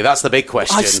though, Wally? That's the big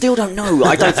question. I still don't know.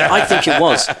 I think it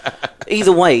was.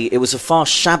 Either way, it was a far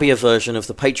shabbier version of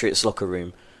the Patriots locker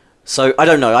room. So I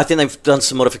don't know. I think they've done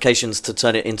some modifications to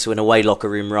turn it into an away locker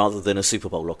room rather than a Super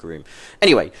Bowl locker room.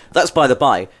 Anyway, that's by the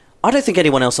by. I don't think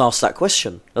anyone else asked that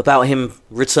question about him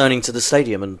returning to the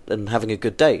stadium and having a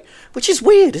good day, which is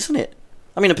weird, isn't it?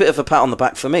 I mean, a bit of a pat on the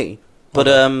back for me, but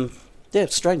yeah,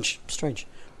 strange.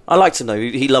 I like to know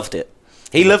he loved it.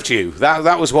 He loved you.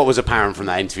 That was what was apparent from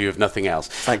that interview, if nothing else.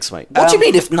 Thanks, mate. What do you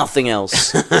mean, if nothing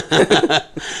else?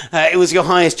 It was your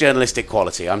highest journalistic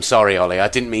quality. I'm sorry, Ollie. I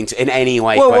didn't mean to in any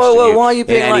way question you why are you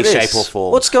being in like any this? shape or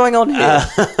form. What's going on here?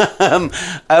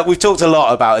 We've talked a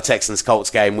lot about a Texans-Colts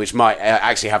game, which might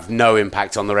actually have no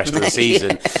impact on the rest of the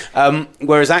season.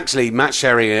 Whereas actually, Matt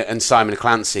Sherry and Simon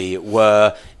Clancy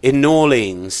were in New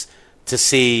Orleans to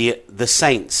see the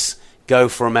Saints go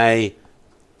from an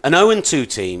 0-2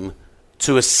 team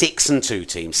to a 6-2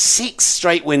 team. 6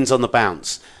 straight wins on the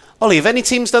bounce. Ollie, have any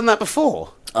teams done that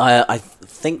before? I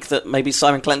think that maybe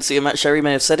Simon Clancy and Matt Sherry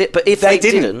may have said it, but if they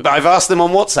didn't... I've asked them on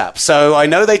WhatsApp, so I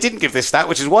know they didn't give this stat,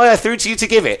 which is why I threw to you to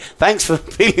give it. Thanks for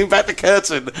peeling back the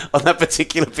curtain on that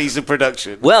particular piece of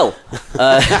production. Well,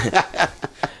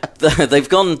 they've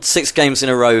gone 6 games in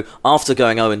a row after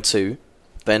going 0-2,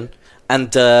 Ben,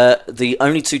 and the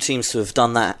only 2 teams to have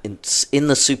done that in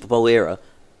the Super Bowl era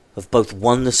have both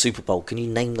won the Super Bowl. Can you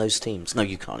name those teams? No,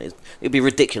 you can't. It'd be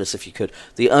ridiculous if you could.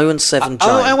 The 0-7 Giants.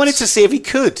 I wanted to see if he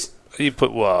could. You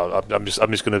put I'm just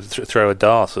going to throw a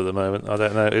dart at the moment. I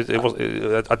don't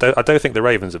know. I don't think the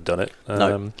Ravens have done it.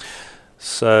 No.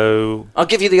 So I'll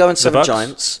give you the 0-7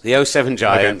 Giants. The 0-7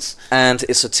 Giants, okay. And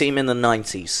it's a team in the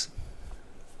 90s.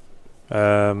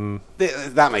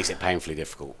 That makes it painfully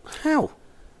difficult. How?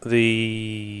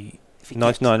 The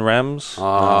 99 Rams.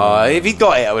 If he'd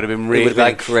got it, it would have been really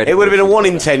incredible. It would have been a 1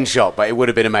 in 10 shot, but it would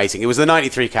have been amazing. It was the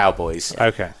 93 Cowboys.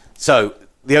 Okay. So,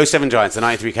 the 07 Giants, the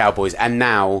 93 Cowboys, and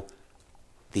now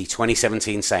the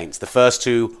 2017 Saints. The first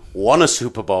 2 won a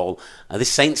Super Bowl. Are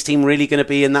this Saints team really going to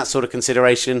be in that sort of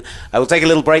consideration? We'll take a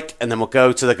little break, and then we'll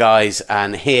go to the guys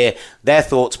and hear their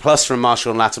thoughts, plus from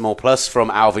Marshall and Lattimore, plus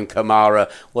from Alvin Kamara.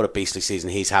 What a beastly season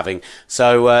he's having.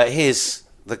 So, here's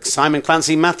the Simon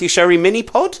Clancy, Matthew Sherry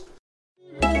mini-pod.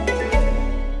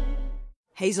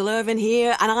 Hazel Irvin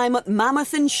here, and I'm at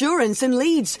Mammoth Insurance in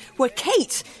Leeds, where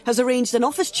Kate has arranged an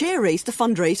office chair race to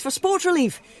fundraise for sport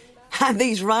relief. And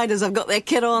these riders have got their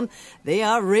kit on. They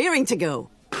are rearing to go.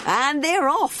 And they're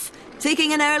off.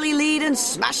 Taking an early lead and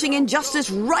smashing injustice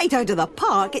right out of the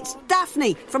park, it's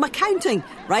Daphne from accounting,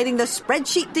 riding the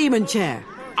spreadsheet demon chair.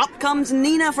 Up comes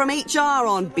Nina from HR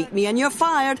on Beat Me and You're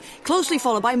Fired, closely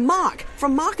followed by Mark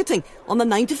from marketing on the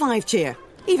 9 to 5 chair.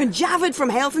 Even Javid from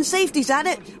Health and Safety's at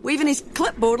it, waving his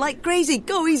clipboard like crazy.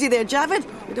 Go easy there, Javid.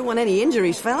 We don't want any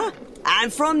injuries, fella.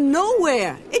 And from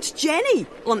nowhere, it's Jenny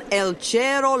on El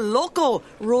Chero Loco,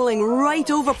 rolling right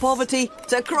over poverty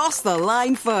to cross the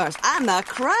line first. And the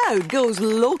crowd goes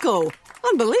loco.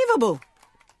 Unbelievable.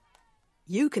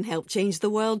 You can help change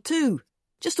the world too.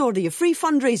 Just order your free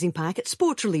fundraising pack at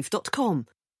sportrelief.com.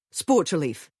 Sport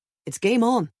Relief. It's game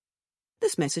on.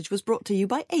 This message was brought to you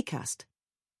by Acast.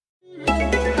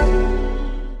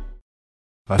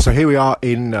 So here we are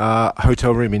in a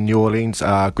hotel room in New Orleans,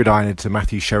 gridironed to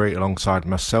Matthew Sherry alongside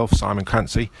myself, Simon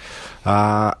Clancy,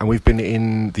 and we've been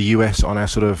in the US on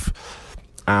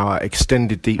our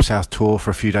extended Deep South tour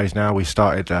for a few days now. We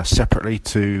started separately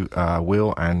to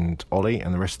Will and Ollie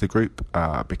and the rest of the group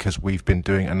because we've been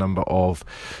doing a number of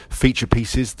feature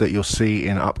pieces that you'll see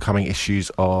in upcoming issues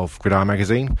of Gridiron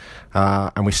magazine,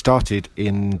 and we started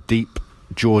in deep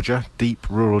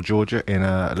rural Georgia, in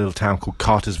a little town called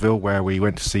Cartersville, where we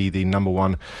went to see the number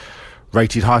 1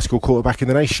 rated high school quarterback in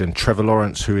the nation, Trevor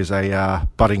Lawrence, who is a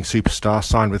budding superstar,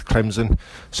 signed with Clemson,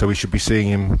 so we should be seeing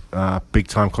him big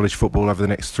time college football over the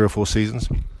next 3 or 4 seasons.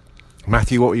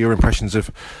 Matthew, what were your impressions of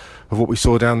what we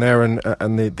saw down there, and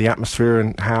the atmosphere,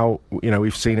 and how,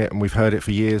 we've seen it and we've heard it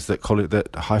for years that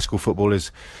high school football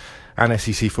is, and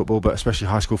SEC football, but especially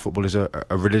high school football, is a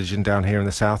religion down here in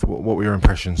the South. What were your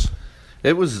impressions?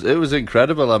 It was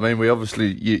incredible. I mean, we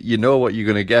obviously you know what you're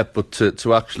going to get, but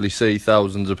to actually see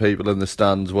thousands of people in the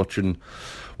stands watching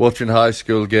high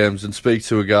school games and speak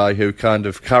to a guy who kind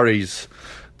of carries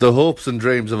the hopes and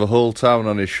dreams of a whole town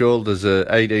on his shoulders, a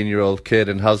 18-year-old kid,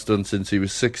 and has done since he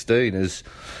was 16,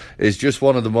 is just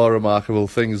one of the more remarkable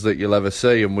things that you'll ever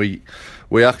see. And we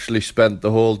actually spent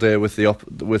the whole day with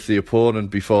the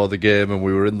opponent before the game, and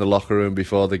we were in the locker room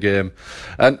before the game.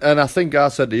 And I think I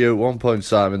said to you at one point,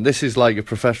 Simon, this is like a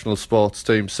professional sports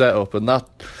team setup, and that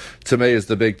to me is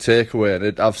the big takeaway.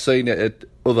 And I've seen it at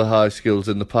other high schools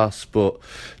in the past, but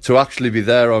to actually be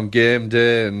there on game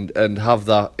day and have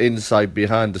that insight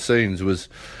behind the scenes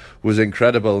was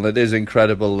incredible. And it is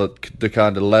incredible that the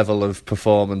kind of level of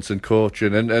performance and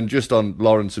coaching, and just on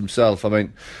Lawrence himself, I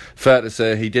mean, fair to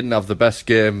say he didn't have the best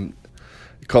game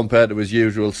compared to his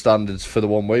usual standards for the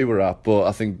one we were at, but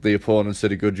I think the opponents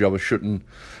did a good job of shutting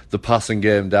the passing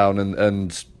game down,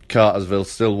 and Cartersville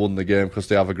still won the game because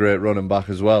they have a great running back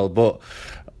as well. But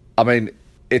I mean,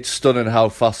 it's stunning how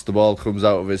fast the ball comes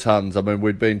out of his hands. I mean,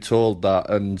 we'd been told that,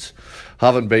 and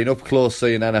having been up close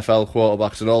seeing NFL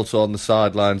quarterbacks and also on the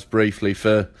sidelines briefly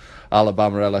for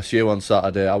Alabama LSU on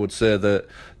Saturday, I would say that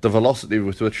the velocity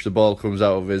with which the ball comes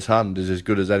out of his hand is as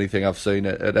good as anything I've seen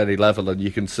at any level. And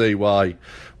you can see why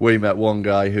we met one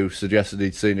guy who suggested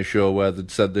he'd seen a show where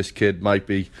they'd said this kid might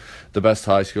be the best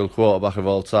high school quarterback of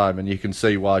all time, and you can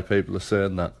see why people are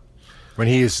saying that. When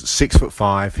he is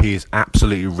 6'5", he is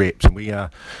absolutely ripped. And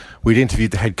we'd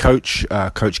interviewed the head coach,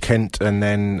 Coach Kent, and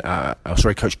then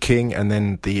Coach King, and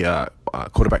then the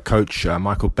quarterback coach,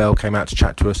 Michael Bell, came out to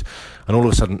chat to us. And all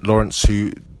of a sudden, Lawrence,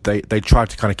 who they tried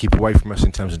to kind of keep away from us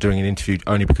in terms of doing an interview,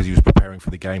 only because he was preparing for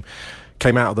the game,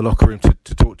 came out of the locker room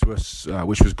to talk to us,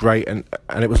 which was great. And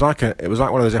it was like one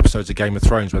of those episodes of Game of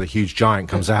Thrones where the huge giant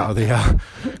comes out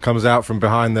from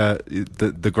behind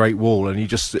the Great Wall, and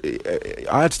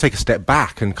I had to take a step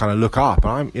back and kind of look up.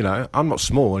 And I'm not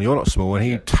small, and you're not small, and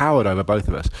he towered over both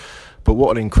of us. But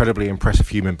what an incredibly impressive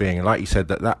human being! And like you said,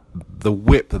 that the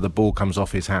whip that the ball comes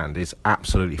off his hand is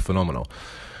absolutely phenomenal.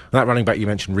 That running back you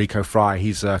mentioned, Rico Fry,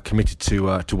 he's committed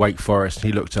to Wake Forest.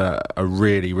 He looked a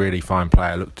really, really fine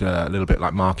player. Looked a little bit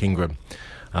like Mark Ingram.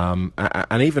 And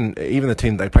even the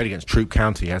team that they played against, Troup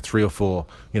County, had 3 or 4,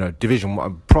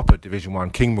 proper Division 1.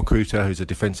 King Recruiter, who's a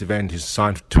defensive end, who's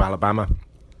signed to Alabama.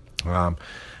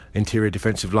 Interior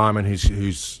defensive lineman,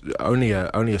 who's only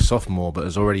a sophomore, but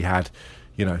has already had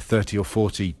 30 or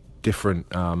 40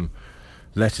 different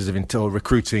letters of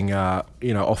recruiting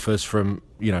offers from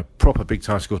proper big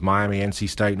time schools: Miami, NC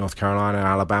State, North Carolina,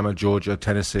 Alabama, Georgia,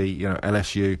 Tennessee,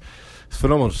 LSU. It's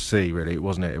phenomenal to see, really,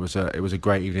 wasn't it? It was a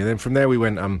great evening. And then from there we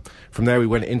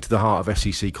went into the heart of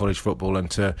SEC college football, and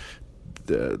to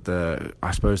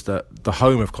I suppose the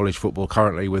home of college football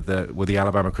currently with the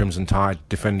Alabama Crimson Tide,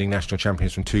 defending national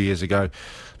champions from 2 years ago,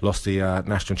 lost the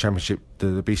national championship,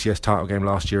 the BCS title game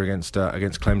last year against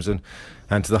Clemson,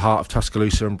 and to the heart of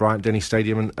Tuscaloosa and Bryant-Denny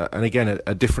Stadium, and again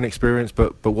a different experience,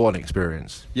 but what an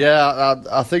experience. Yeah,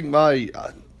 I think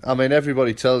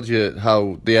everybody tells you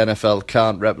how the NFL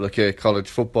can't replicate college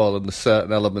football, and there's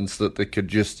certain elements that they could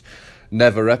just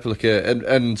never replicate,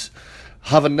 and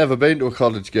having never been to a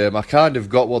college game, I kind of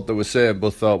got what they were saying,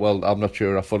 but thought, well, I'm not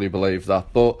sure I fully believe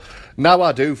that. But now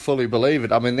I do fully believe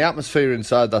it. I mean, the atmosphere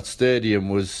inside that stadium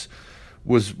was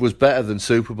better than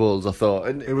Super Bowls, I thought.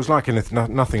 And it was like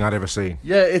nothing I'd ever seen.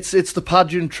 Yeah, it's the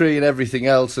pageantry and everything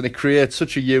else, and it creates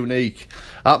such a unique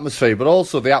atmosphere. But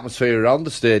also the atmosphere around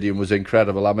the stadium was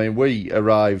incredible. I mean, we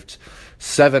arrived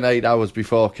 7-8 hours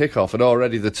before kickoff, and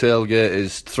already the tailgate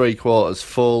is 3/4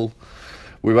 full.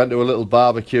 We went to a little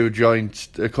barbecue joint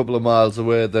a couple of miles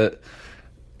away that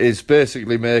is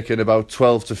basically making about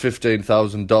 $12,000 to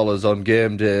 $15,000 on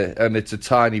game day, and it's a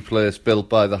tiny place built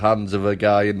by the hands of a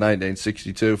guy in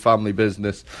 1962, family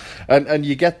business, and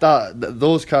you get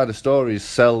those kind of stories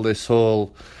sell this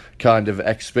whole kind of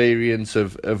experience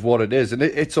of what it is, and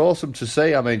it's awesome to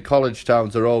see. I mean, college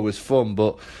towns are always fun,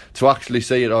 but to actually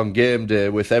see it on game day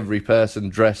with every person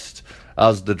dressed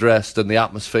as they're dressed, and the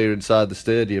atmosphere inside the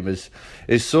stadium is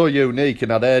so unique.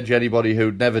 And I'd urge anybody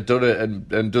who'd never done it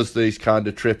and does these kind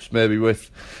of trips, maybe with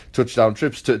touchdown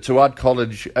trips, to add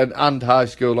college and high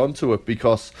school onto it,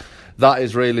 because that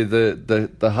is really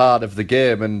the heart of the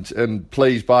game. And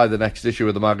please buy the next issue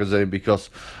of the magazine, because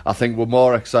I think we're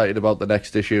more excited about the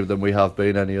next issue than we have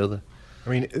been any other. I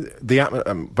mean,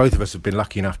 both of us have been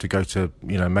lucky enough to go to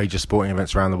major sporting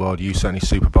events around the world. You certainly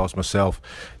Super Bowls, myself,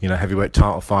 heavyweight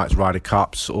title fights, Ryder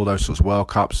Cups, all those sorts of World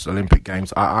Cups, Olympic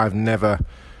Games. I've never,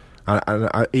 and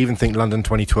I even think London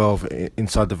 2012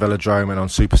 inside the Velodrome and on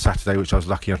Super Saturday, which I was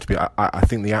lucky enough to be. I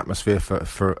think the atmosphere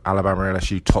for Alabama and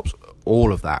LSU tops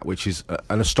all of that, which is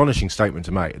an astonishing statement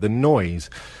to make. The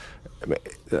noise.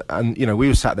 And we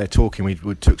were sat there talking. We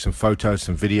took some photos,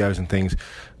 some videos, and things,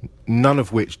 none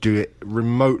of which do it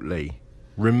remotely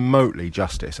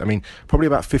justice. I mean, probably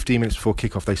about 15 minutes before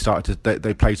kickoff,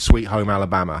 they played "Sweet Home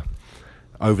Alabama"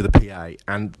 over the PA,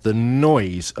 and the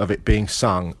noise of it being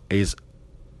sung is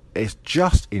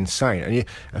just insane.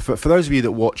 And for those of you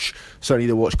that watch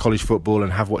college football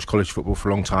and have watched college football for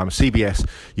a long time, CBS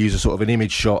use a sort of an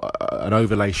image shot, an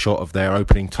overlay shot of their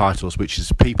opening titles, which is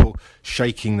people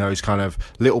shaking those kind of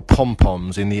little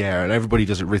pom-poms in the air, and everybody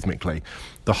does it rhythmically.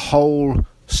 The whole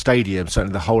stadium,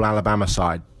 certainly the whole Alabama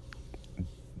side,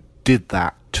 did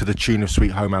that to the tune of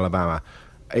 "Sweet Home Alabama."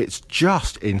 It's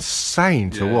just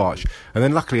insane to watch. And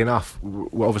then luckily enough,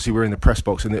 obviously we're in the press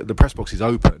box, and the press box is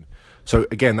open. So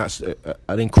again, that's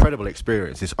an incredible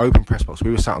experience, this open press box. We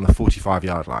were sat on the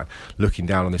 45-yard line looking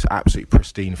down on this absolutely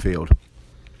pristine field.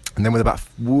 And then with about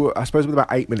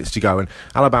 8 minutes to go, and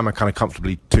Alabama kind of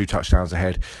comfortably 2 touchdowns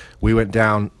ahead, we went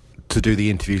down to do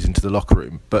the interviews into the locker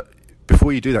room. But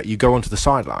before you do that, you go onto the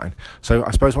sideline. So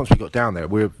I suppose once we got down there,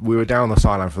 we were down on the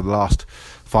sideline for the last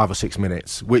 5 or 6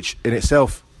 minutes, which in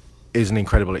itself is an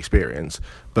incredible experience.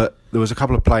 But there was a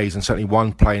couple of plays, and certainly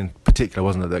one play in particular,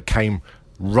 wasn't it, that came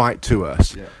right to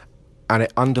us, and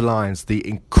it underlines the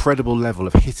incredible level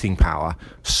of hitting power,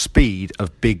 speed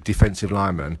of big defensive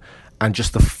linemen, and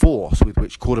just the force with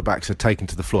which quarterbacks are taken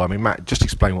to the floor. I mean, Matt, just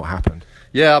explain what happened.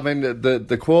 Yeah, I mean,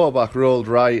 the quarterback rolled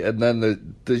right, and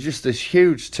then there's just this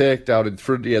huge takedown in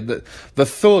front of you. And the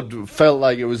thud felt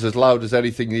like it was as loud as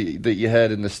anything that you heard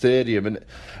in the stadium. And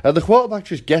the quarterback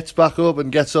just gets back up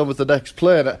and gets on with the next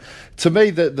play. And to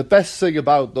me, the best thing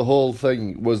about the whole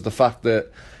thing was the fact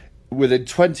that within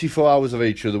 24 hours of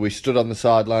each other, we stood on the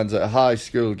sidelines at a high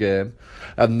school game,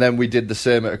 and then we did the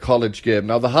same at a college game.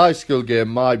 Now, the high school game,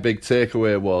 my big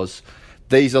takeaway was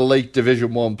these elite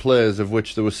Division 1 players, of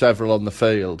which there were several on the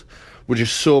field, were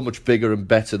just so much bigger and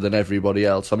better than everybody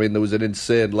else. I mean, there was an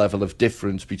insane level of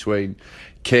difference between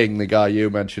King, the guy you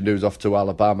mentioned, who's off to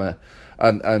Alabama,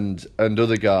 and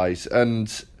other guys.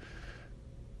 And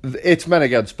it's men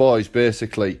against boys,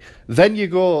 basically. Then you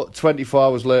go 24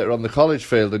 hours later on the college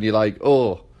field and you're like,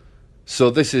 oh,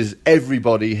 so this is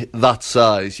everybody that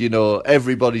size,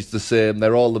 everybody's the same,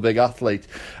 they're all the big athletes.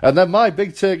 And then my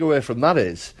big takeaway from that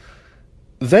is,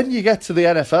 then you get to the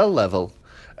NFL level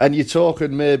and you're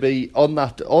talking maybe on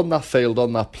that field,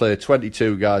 on that play,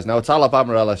 22 guys. Now, it's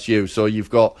Alabama LSU, so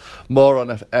you've got more on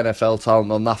NFL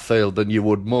talent on that field than you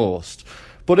would most.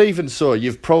 But even so,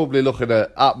 you're probably looking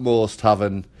at most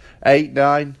having 8,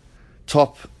 9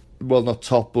 top, well, not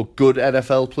top, but good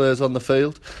NFL players on the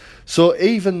field. So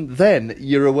even then,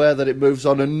 you're aware that it moves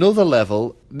on another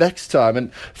level next time.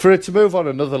 And for it to move on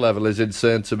another level is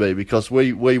insane to me, because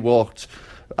we walked,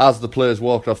 as the players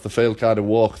walked off the field, kind of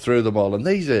walked through them all. And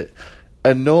these are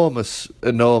enormous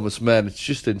men. It's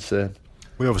just insane.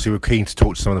 We obviously were keen to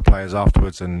talk to some of the players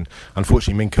afterwards, and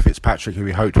unfortunately Minka Fitzpatrick, who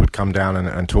we hoped would come down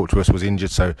and talk to us, was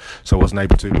injured, so I wasn't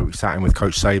able to, but we sat in with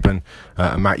Coach Saban.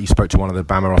 And Matt, you spoke to one of the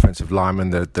Bama offensive linemen,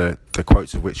 the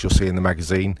quotes of which you'll see in the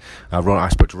magazine. I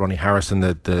spoke to Ronnie Harrison,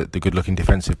 the good-looking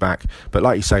defensive back. But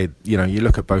like you say, you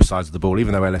look at both sides of the ball.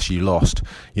 Even though LSU lost,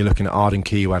 you're looking at Arden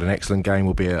Key, who had an excellent game,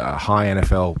 will be a high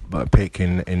NFL pick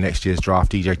in next year's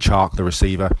draft. DJ Chark, the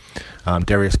receiver.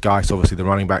 Darius Geis, obviously the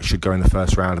running back, should go in the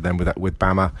first round, and then with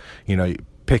Bama,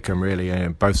 pick them really,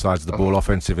 both sides of the ball,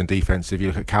 offensive and defensive. You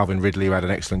look at Calvin Ridley, who had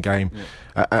an excellent game,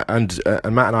 and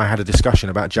Matt and I had a discussion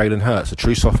about Jalen Hurts, a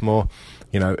true sophomore,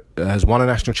 has won a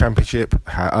national championship,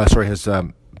 has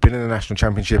been in the national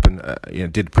championship,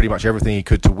 and did pretty much everything he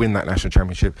could to win that national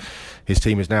championship. His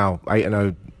team is now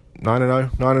 8-0.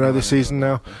 9-0 this season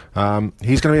now.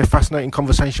 He's going to be a fascinating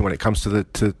conversation when it comes to the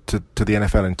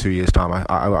NFL in 2 years' time.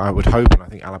 I would hope, and I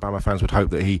think Alabama fans would hope,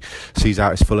 that he sees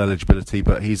out his full eligibility,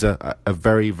 but he's a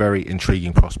very, very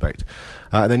intriguing prospect.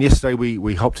 And then yesterday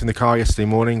we hopped in the car yesterday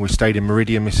morning. We stayed in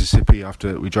Meridian, Mississippi,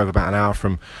 after we drove about an hour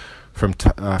from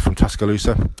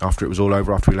Tuscaloosa after it was all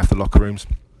over, after we left the locker rooms,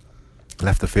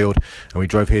 left the field, and we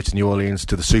drove here to New Orleans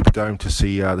to the Superdome to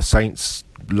see the Saints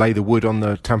lay the wood on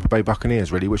the Tampa Bay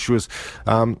Buccaneers, really, which was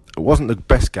wasn't the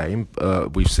best game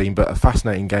we've seen, but a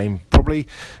fascinating game, probably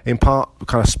in part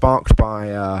kind of sparked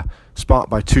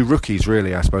by two rookies,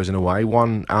 really, I suppose, in a way.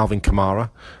 One, Alvin Kamara,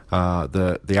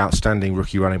 the outstanding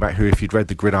rookie running back, who, if you'd read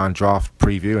the Gridiron Draft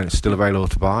preview, and it's still available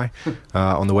to buy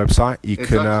on the website,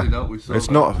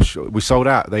 we sold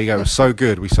out. There you go. It was so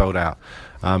good, we sold out.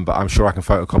 But I'm sure I can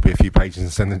photocopy a few pages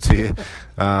and send them to you.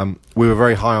 We were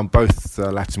very high on both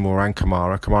Lattimore and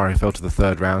Kamara. Kamara fell to the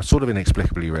third round, sort of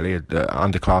inexplicably, really,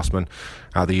 underclassman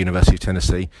at the University of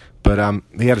Tennessee. But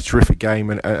he had a terrific game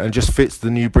and just fits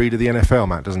the new breed of the NFL,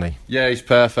 Matt, doesn't he? Yeah, he's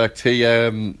perfect.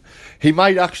 He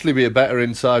might actually be a better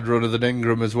inside runner than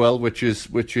Ingram as well, which is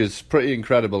pretty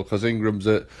incredible, because Ingram's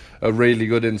a really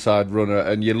good inside runner,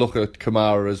 and you look at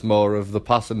Kamara as more of the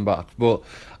passing back. But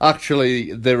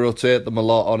actually, they rotate them a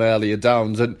lot on earlier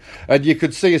downs, and you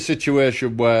could see a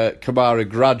situation where Kamara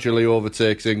gradually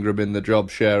overtakes Ingram in the job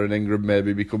share, and Ingram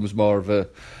maybe becomes more of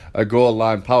a goal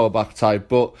line power back type.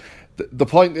 But the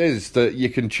point is that you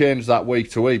can change that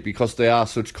week to week, because they are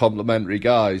such complementary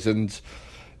guys. And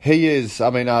he is,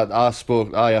 I asked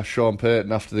Sean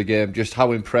Payton after the game, just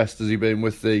how impressed has he been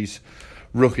with these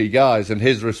rookie guys, and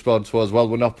his response was, well,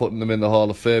 we're not putting them in the Hall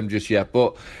of Fame just yet.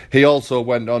 But he also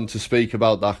went on to speak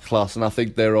about that class, and I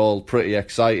think they're all pretty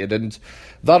excited, and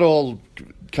that all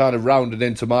kind of rounded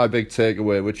into my big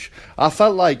takeaway, which I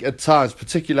felt like at times,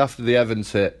 particularly after the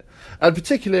Evans hit, and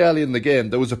particularly early in the game,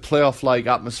 there was a playoff-like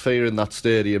atmosphere in that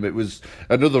stadium. It was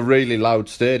another really loud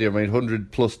stadium,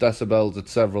 100 plus decibels at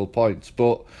several points.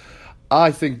 But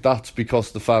I think that's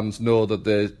because the fans know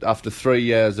that after 3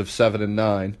 years of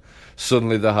 7-9,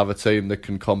 suddenly they have a team that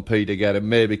can compete again, and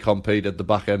maybe compete at the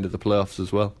back end of the playoffs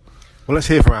as well. Well, let's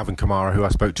hear from Alvin Kamara, who I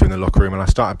spoke to in the locker room, and I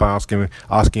started by asking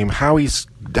him how he's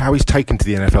taken to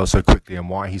the NFL so quickly and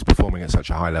why he's performing at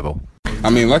such a high level.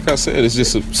 Like I said, it's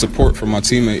just support from my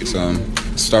teammates,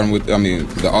 starting with,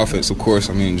 the offense, of course.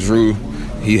 Drew,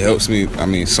 he helps me,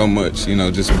 so much,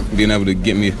 just being able to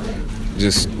get me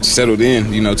just settled in,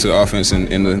 to the offense and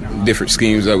the different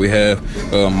schemes that we have.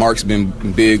 Mark's been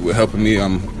big with helping me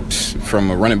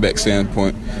from a running back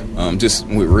standpoint, just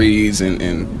with reads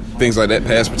and things like that,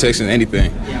 pass protection,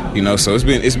 anything, So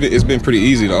it's been pretty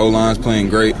easy. The O-line's playing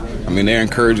great. They're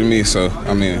encouraging me, so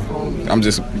I'm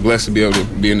just blessed to be able to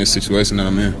be in this situation that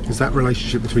I'm in. Is that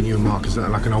relationship between you and Mark, is that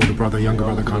like an older brother, younger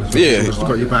brother kind of thing? Yeah. Just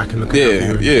got your back and looking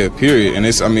at you? Yeah, period. And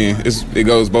it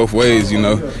goes both ways,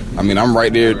 I'm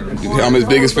right there. I'm his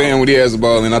biggest fan when he has the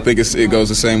ball, and I think it goes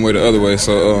the same way the other way.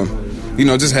 So,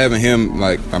 just having him,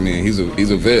 he's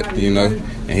a vet, and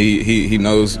he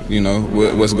knows,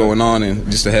 what's going on,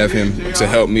 and just to have him to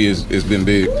help me has been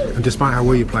big. And despite how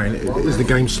well you're playing, is the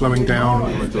game slowing down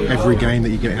every game that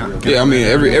you get out? Yeah,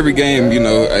 every game,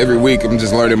 every week I'm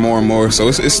just learning more and more, so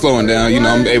it's slowing down.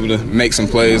 I'm able to make some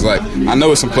plays. I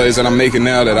know it's some plays that I'm making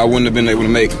now that I wouldn't have been able to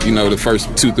make, the first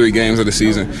 2-3 games of the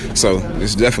season. So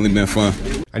it's definitely been fun.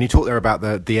 And you talked there about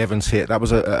the Evans hit. That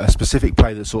was a specific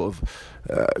play that sort of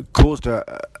caused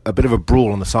a bit of a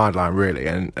brawl on the sideline, really,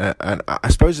 and I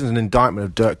suppose it's an indictment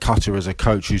of Dirk Cutter as a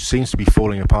coach who seems to be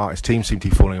falling apart. His team seemed to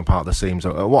be falling apart at the seams.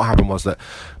 What happened was that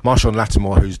Marshawn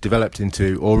Lattimore, who's developed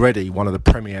into already one of the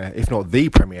premier, if not the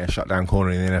premier, shutdown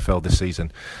corner in the NFL this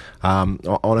season,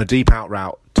 on a deep out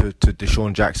route to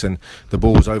Deshaun Jackson, the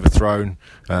ball was overthrown,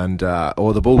 and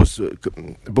the ball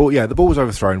was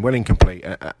overthrown, well incomplete,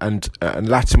 and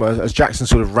Lattimore, as Jackson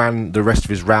sort of ran the rest of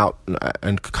his route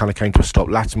and kind of came to a stop,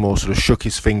 Lattimore sort of shook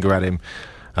his finger at him,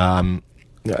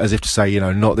 as if to say,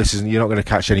 you're not going to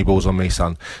catch any balls on me,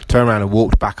 son. Turned around and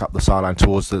walked back up the sideline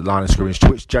towards the line of scrimmage,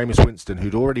 to which Jameis Winston,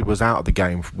 who'd already was out of the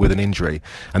game with an injury,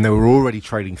 and they were already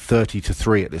trading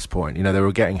 30-3 at this point. They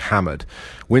were getting hammered.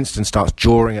 Winston starts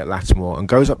jawing at Lattimore and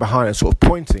goes up behind and sort of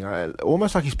pointing,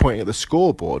 almost like he's pointing at the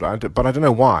scoreboard, but I don't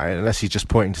know why, unless he's just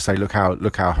pointing to say, look how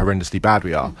horrendously bad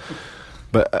we are.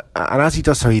 But and as he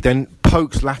does so, he then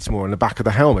pokes Lattimore in the back of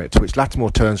the helmet, to which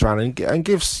Lattimore turns around and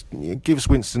gives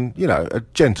Winston, a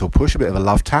gentle push, a bit of a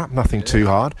love tap, nothing too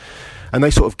hard. And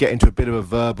they sort of get into a bit of a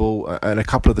verbal, and a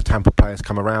couple of the Tampa players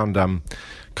come around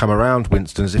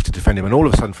Winston as if to defend him, and all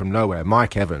of a sudden from nowhere,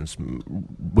 Mike Evans,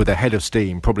 with a head of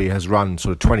steam, probably has run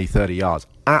sort of 20-30 yards,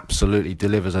 absolutely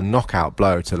delivers a knockout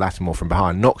blow to Lattimore from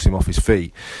behind, knocks him off his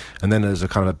feet, and then there's a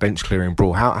kind of a bench clearing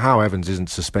brawl. How Evans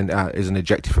isn't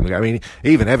ejected from the game? I mean,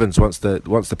 even Evans, once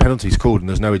the penalty's called and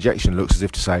there's no ejection, looks as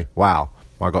if to say, wow,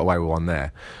 I got away with one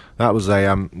there. That was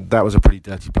a pretty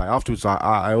dirty play. Afterwards,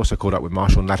 I also caught up with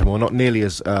Marshawn Lattimore, not nearly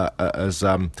as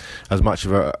much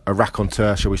of a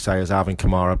raconteur, shall we say, as Alvin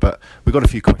Kamara, but we got a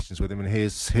few questions with him, and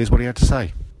here's what he had to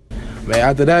say. Man,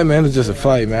 after that, man, it was just a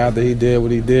fight, man. After he did what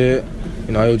he did,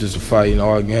 it was just a fight,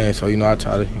 all game. So, I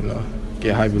try to,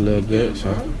 get hype a little bit.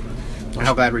 So.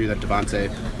 How glad were you that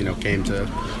Devontae, came to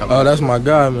help? Oh, that's my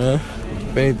guy, man.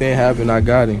 If anything happened, I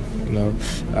got him.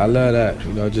 I love that.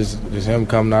 Just him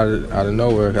coming out of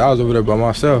nowhere. I was over there by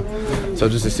myself, so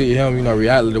just to see him,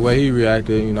 react the way he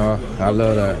reacted, I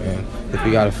love that. And if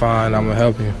he got a fine, I'm gonna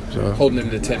help him. So holding him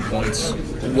to 10 points.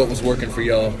 What was working for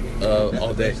y'all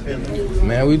all day?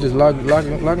 Man, we just lock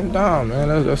him down,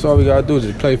 man. That's all we gotta do.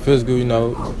 Just play physical,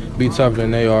 be tougher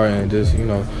than they are, and just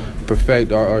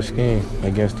perfect our scheme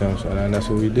against them. So that's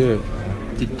what we did.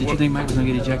 Did you think Mike was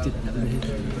gonna get ejected?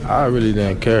 I really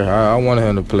didn't care. I wanted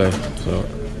him to play, so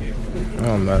it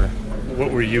don't matter.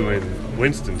 What were you and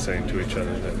Winston saying to each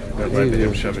other that led to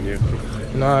him shoving you?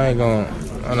 No,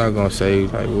 I'm not gonna say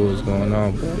what was going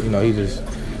on, but he just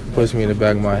pushed me in the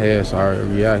back of my head, so I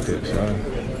reacted. So.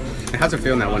 How's it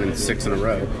feel now winning 6 in a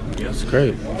row? It's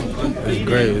great. It's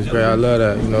great. I love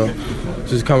that.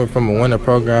 Just coming from a winning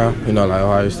program, like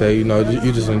Ohio State,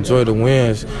 you just enjoy the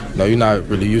wins. You're not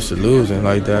really used to losing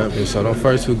like that. But so the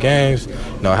first 2 games,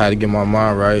 I had to get my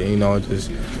mind right,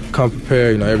 just come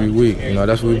prepared, every week.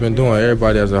 That's what we've been doing,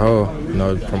 everybody as a whole,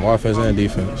 from offense and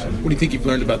defense. What do you think you've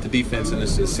learned about the defense in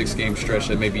this 6-game stretch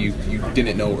that maybe you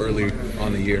didn't know earlier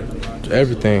on the year?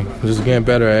 Everything. Just getting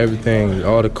better at everything,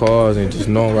 all the calls, and just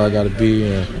knowing where I got to be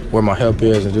and where my help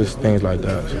is and just things like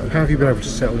that. So. How have you been able to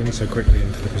settle in so quickly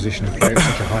into the position of playing at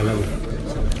such a high level?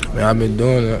 Man, I've been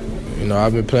doing it.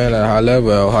 I've been playing at a high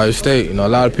level at Ohio State. A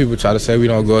lot of people try to say we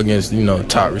don't go against,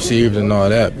 top receivers and all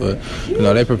that, but,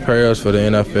 they prepare us for the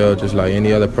NFL just like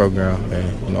any other program.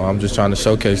 And, I'm just trying to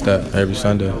showcase that every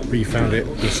Sunday. But you found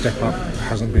the step up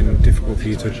hasn't been difficult for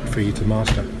you to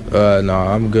master? No,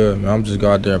 I'm good, man. I'm just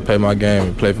go out there and play my game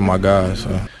and play for my guys.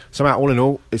 So Matt, all in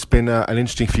all, it's been an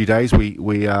interesting few days. We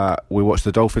watched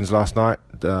the Dolphins last night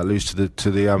lose to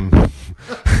the. I'm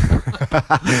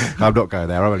not going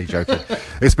there. I'm only joking.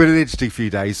 It's been an interesting few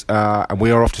days, and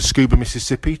we are off to Scuba,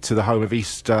 Mississippi, to the home of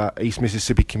East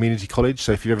Mississippi Community College.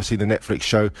 So if you've ever seen the Netflix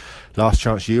show Last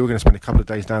Chance U, we're going to spend a couple of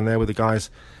days down there with the guys.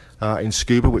 In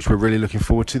Scuba, which we're really looking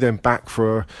forward to. Then back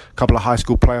for a couple of high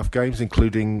school playoff games,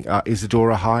 including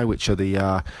Isadora High, which are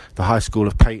the high school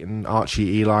of Peyton,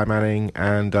 Archie, Eli Manning,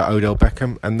 and Odell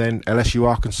Beckham. And then LSU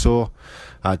Arkansas,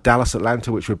 Dallas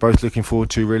Atlanta, which we're both looking forward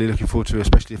to,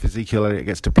 especially if Ezekiel Elliott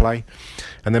gets to play.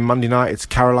 And then Monday night, it's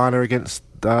Carolina against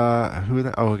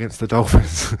against the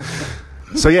Dolphins.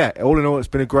 So yeah, all in all, it's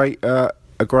been a great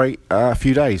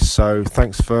few days. So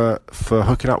thanks for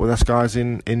hooking up with us guys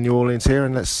in New Orleans here,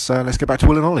 and let's get back to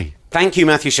Will and Ollie. Thank you,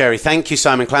 Matthew Sherry. Thank you,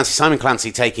 Simon Clancy. Simon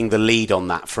Clancy taking the lead on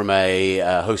that from a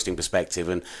hosting perspective,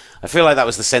 and I feel like that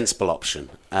was the sensible option.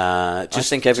 I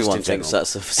think everyone thinks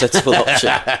that's a sensible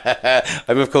option.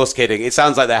 I'm of course kidding. It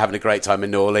sounds like they're having a great time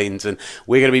in New Orleans, and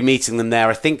we're going to be meeting them there.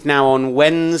 I think now on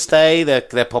Wednesday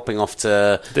they're popping off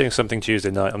to doing something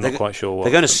Tuesday night. I'm not quite sure what.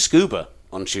 They're going to Scuba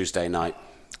on Tuesday night.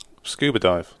 Scuba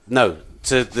dive? No,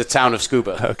 to the town of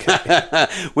Scuba. Okay.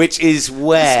 Which is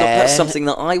where... That's something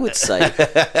that I would say.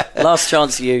 Last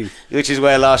Chance U. Which is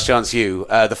where Last Chance U,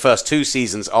 the first 2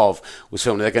 seasons of, was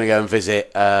filmed. They're going to go and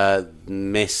visit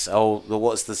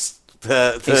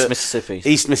East Mississippi.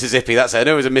 East Mississippi, that's it. I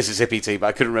know it was a Mississippi team, but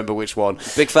I couldn't remember which one.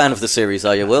 Big fan of the series,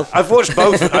 are you, Will? I've watched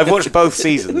both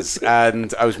seasons,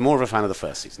 and I was more of a fan of the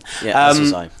first season. Yeah, as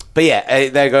was I. But yeah,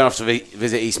 they're going off to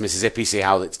visit East Mississippi, see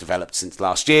how it's developed since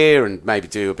last year, and maybe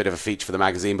do a bit of a feature for the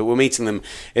magazine. But we're meeting them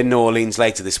in New Orleans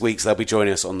later this week, so they'll be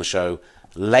joining us on the show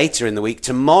later in the week.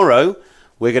 Tomorrow,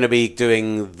 we're going to be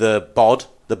doing the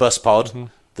bus pod,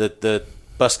 the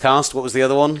bus cast. What was the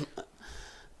other one?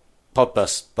 Pod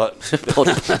bus, but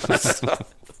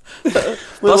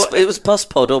it was bus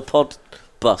pod or pod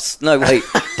bus. No, wait,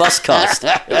 buscast.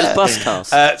 It was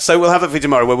buscast. So we'll have that for you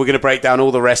tomorrow, where we're going to break down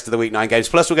all the rest of the Week 9 games.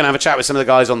 Plus, we're going to have a chat with some of the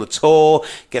guys on the tour,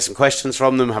 get some questions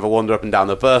from them, have a wander up and down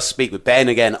the bus, speak with Ben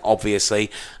again, obviously,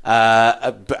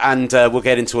 and we'll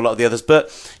get into a lot of the others.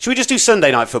 But should we just do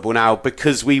Sunday Night Football now,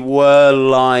 because we were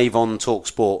live on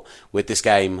TalkSport with this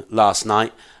game last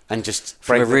night? And just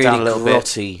break From a it down a really little bit.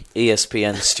 grotty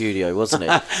ESPN studio, wasn't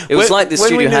it? It was like this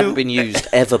studio hadn't been used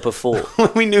ever before.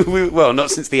 When we knew,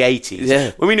 not since the 80s.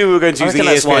 Yeah. When we knew we were going to use the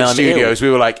that's why ESPN I'm studios, we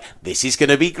were like, this is going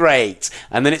to be great.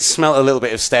 And then it smelled a little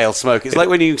bit of stale smoke. It's like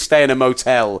when you stay in a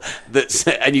motel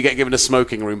and you get given a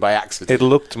smoking room by accident. It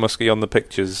looked musky on the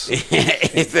pictures. Yeah.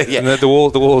 And the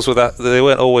walls were they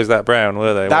weren't always that brown,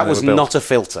 were they? That was not a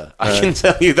filter. I can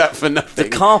tell you that for nothing. The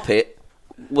carpet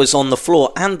was on the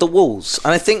floor and the walls,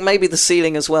 and I think maybe the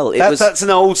ceiling as well. That's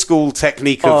an old school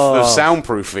technique of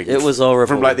soundproofing. It was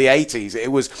horrible from like the 80s. It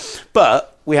was,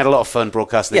 but we had a lot of fun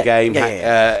broadcasting the game.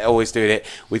 Always doing it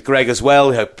with Greg as well.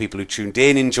 We hope people who tuned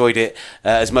in enjoyed it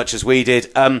as much as we did.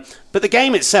 But the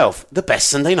game itself, the best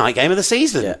Sunday night game of the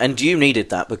season. Yeah, and you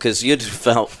needed that because you'd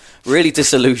felt really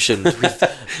disillusioned with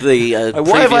the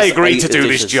why have I agreed 8 to do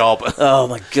editions. this job? Oh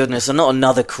my goodness, and not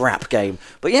another crap game.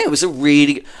 But yeah, it was a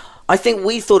really... I think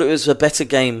we thought it was a better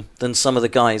game than some of the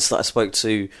guys that I spoke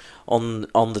to on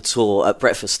the tour at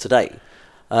breakfast today.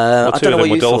 Well, I two don't know of what them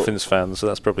were you thought. Dolphins fans, so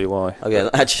that's probably why. Oh yeah,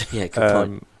 actually, yeah, good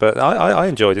point. But I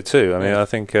enjoyed it too. I mean, I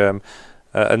think,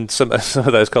 and some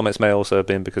of those comments may also have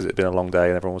been because it had been a long day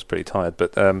and everyone was pretty tired.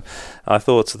 But I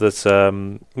thought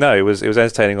that no, it was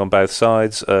entertaining on both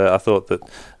sides. I thought that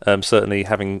certainly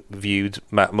having viewed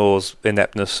Matt Moore's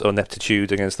ineptness or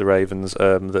ineptitude against the Ravens,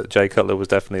 that Jay Cutler was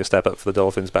definitely a step up for the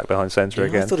Dolphins back behind centre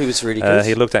again. I thought he was really good.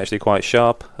 He looked actually quite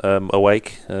sharp,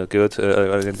 awake, good.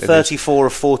 34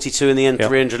 of 42 in the end,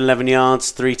 311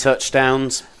 yards, 3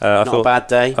 touchdowns. Not a bad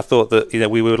day. I thought that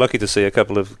we were lucky to see a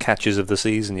couple of catches of the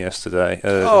season yesterday.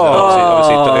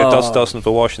 Obviously Dawson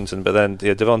for Washington, but then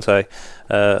Devontae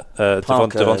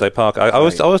Parker. I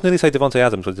was nearly say Devontae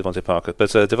Adams with Devontae Parker, but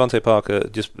Devontae Parker,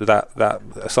 just that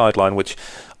sideline, which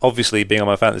obviously being on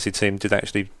my fantasy team did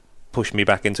actually push me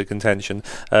back into contention.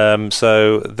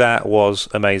 So that was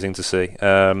amazing to see.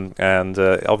 And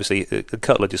obviously,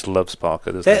 Cutler just loves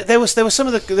Parker. There were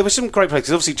some great plays.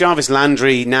 Obviously, Jarvis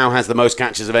Landry now has the most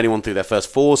catches of anyone through their first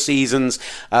 4 seasons.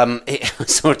 I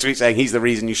saw a tweet saying he's the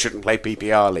reason you shouldn't play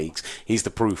PPR leagues. He's the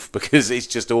proof, because it's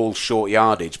just all short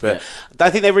yardage. But I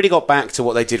think they really got back to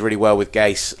what they did really well with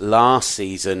Gase last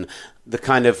season. The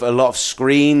kind of a lot of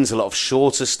screens, a lot of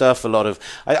shorter stuff, a lot of...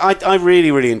 I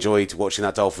really, really enjoyed watching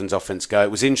that Dolphins offense go.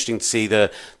 It was interesting to see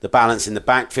the balance in the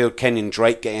backfield. Kenyon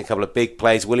Drake getting a couple of big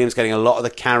plays. Williams getting a lot of the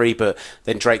carry, but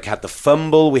then Drake had the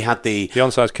fumble. We had the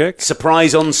onside kick.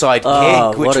 Surprise onside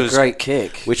kick. What a great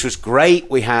kick. Which was great.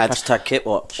 We had...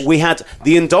 #KitWatch. We had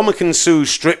the Ndamukong Suh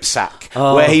strip sack,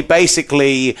 where he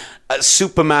basically...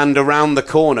 Supermaned around the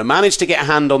corner, managed to get a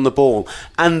hand on the ball,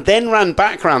 and then ran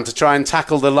back round to try and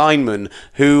tackle the lineman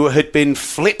who had been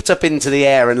flipped up into the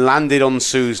air and landed on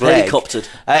Suh's leg. Helicoptered.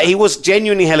 He was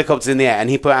genuinely helicoptered in the air, and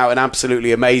he put out an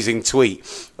absolutely amazing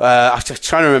tweet. I'm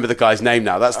trying to remember the guy's name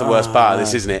now. That's the worst part of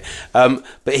this, isn't it?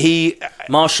 But he...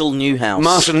 Marshall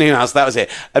Newhouse, that was it.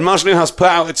 And Marshall Newhouse put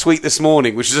out a tweet this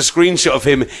morning, which is a screenshot of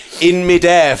him in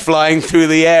midair flying through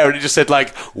the air, and it just said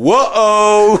like,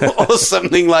 whoa, or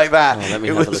something like that. Let me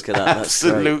have a look at that. That's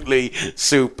absolutely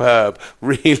superb.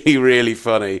 Really, really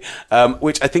funny.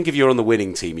 Which I think if you're on the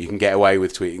winning team, you can get away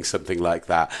with tweeting something like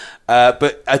that.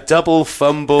 But a double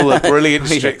fumble, a brilliant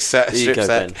strip set.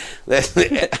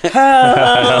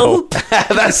 Help!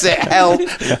 That's it, help.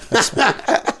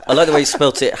 I like the way you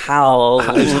spelt it. How?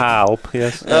 It's Halp,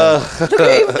 yes. Look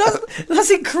at him. That's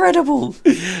incredible.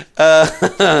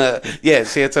 Yeah,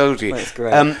 see, I told you. That's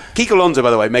great. Kiko Alonso,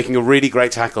 by the way, making a really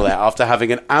great tackle there after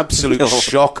having an absolute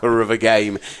shocker of a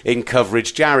game in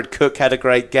coverage. Jared Cook had a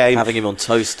great game. Having him on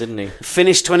toast, didn't he?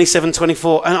 Finished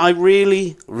 27-24, and I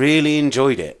really, really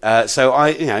enjoyed it. So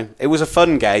it was a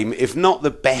fun game, if not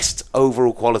the best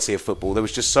overall quality of football. There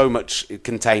was just so much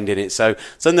contained in it. So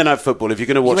Sunday Night Football, if you're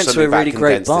going to watch went to something a really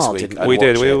great condensed bar, this week, didn't I'd We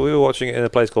did. watch We it. were watching it in a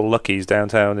place called Lucky's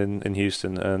downtown in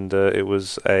Houston, and it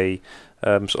was a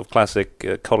sort of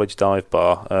classic college dive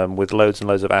bar with loads and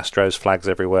loads of Astros flags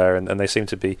everywhere, and there seemed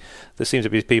to be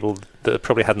people that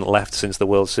probably hadn't left since the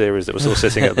World Series that were still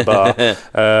sitting at the bar.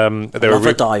 They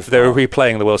were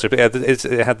replaying the World Series. But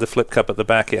yeah, it had the flip cup at the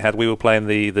back. We were playing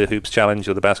the hoops challenge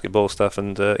or the basketball stuff,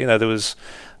 and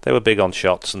they were big on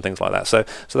shots and things like that. So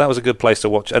that was a good place to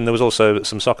watch. And there was also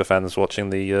some soccer fans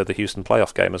watching the Houston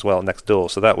playoff game as well next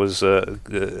door. So that was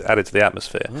added to the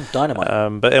atmosphere.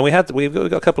 Dynamite. But we've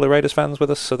got a couple of Raiders fans with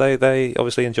us, so they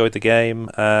obviously enjoyed the game,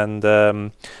 and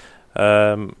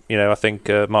I think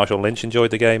Marshall Lynch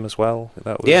enjoyed the game as well.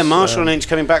 Marshall Lynch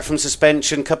coming back from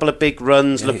suspension, couple of big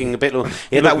runs, looking a bit.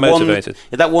 He looked motivated.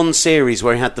 That one series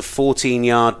where he had the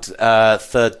 14-yard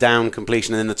third down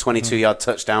completion and then the 22-yard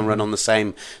touchdown run on the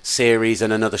same series,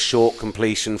 and another short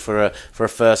completion for a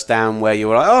first down where you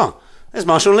were like, oh, there's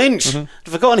Marshall Lynch. I'd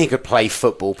forgotten he could play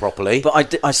football properly.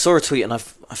 But I saw a tweet, and I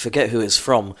forget who it's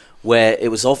from, where it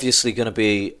was obviously going to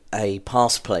be a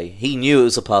pass play. He knew it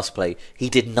was a pass play. He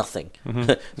did nothing.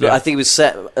 Yeah. I think he was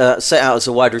set out as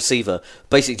a wide receiver,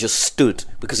 basically just stood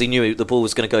because he knew the ball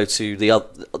was going to go to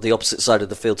the opposite side of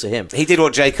the field to him. He did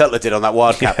what Jay Cutler did on that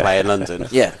Wildcat play in London.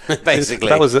 Yeah. Basically.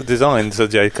 That was designed to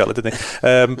Jay Cutler, didn't he?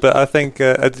 But I think,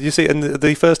 did you see in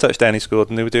the first touchdown he scored,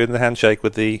 and they were doing the handshake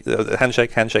with the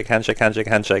handshake,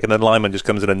 and then Lyman just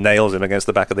comes in and nails him against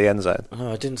the back of the end zone.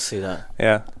 Oh, I didn't see that.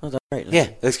 Yeah. Oh, that's great. Yeah,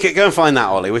 let's go and find that,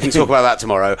 Ollie. We can talk about that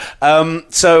tomorrow.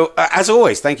 As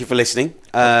always, thank you for listening.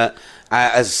 The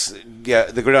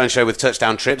Gridiron Show with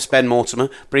Touchdown Trips, Ben Mortimer,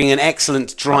 bringing an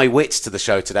excellent dry wit to the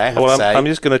show today, I have to say. I'm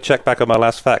just going to check back on my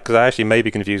last fact, because I actually may be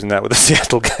confusing that with the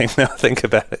Seattle game now I think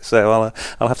about it. So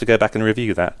I'll have to go back and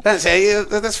review that.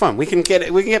 That's fine. We can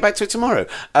get back to it tomorrow.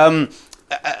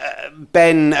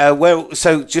 Ben,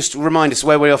 so just remind us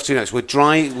where we're off to next.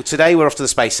 Today we're off to the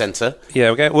Space Centre.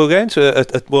 Yeah, we're going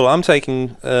to I'm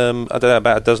taking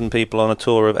about a dozen people on a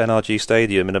tour of NRG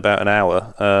Stadium in about an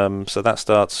hour. So that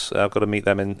starts. I've got to meet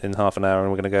them in half an hour,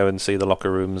 and we're going to go and see the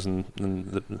locker rooms and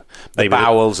the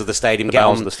bowels of the stadium. The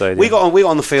bowels of the stadium. We got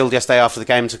on the field yesterday after the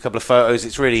game, took a couple of photos.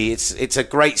 It's a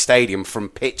great stadium from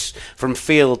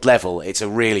field level. It's a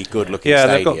really good looking stadium.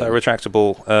 Yeah, they've got that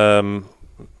retractable.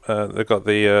 They've got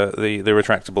the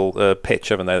retractable pitch,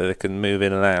 haven't they? That they can move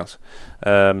in and out.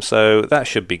 So that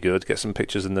should be good. Get some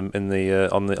pictures on the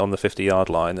 50-yard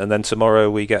line, and then tomorrow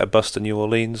we get a bus to New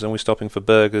Orleans, and we're stopping for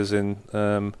burgers in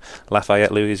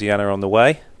Lafayette, Louisiana on the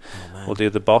way. Oh, we'll do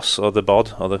the boss or the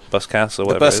bod or the buscast or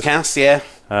whatever. The buscast, yeah.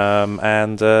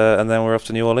 And then we're off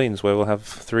to New Orleans, where we'll have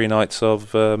 3 nights of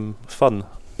fun.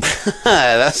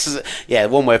 That's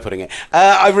one way of putting it.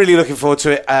 I'm really looking forward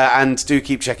to it, and do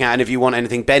keep checking out. And if you want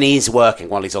anything, Ben is working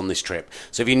while he's on this trip,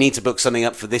 so if you need to book something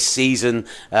up for this season,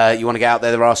 you want to get out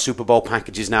there are Super Bowl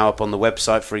packages now up on the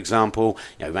website, for example.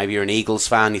 Maybe you're an Eagles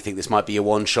fan, you think this might be your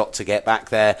one shot to get back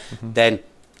there, then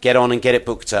get on and get it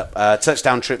booked up.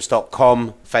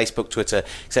 Touchdowntrips.com, Facebook, Twitter,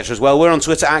 etc. as well. We're on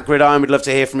Twitter at Gridiron. We'd love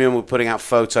to hear from you, and we're putting out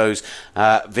photos,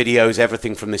 videos,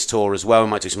 everything from this tour as well. We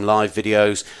might do some live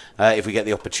videos if we get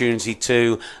the opportunity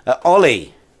to.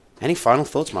 Ollie, any final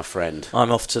thoughts, my friend?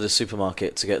 I'm off to the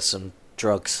supermarket to get some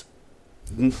drugs.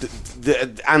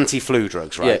 The anti-flu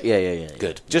drugs, right? Yeah.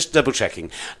 Good. Just double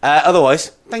checking. Otherwise,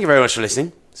 thank you very much for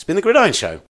listening. It's been The Gridiron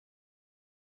Show.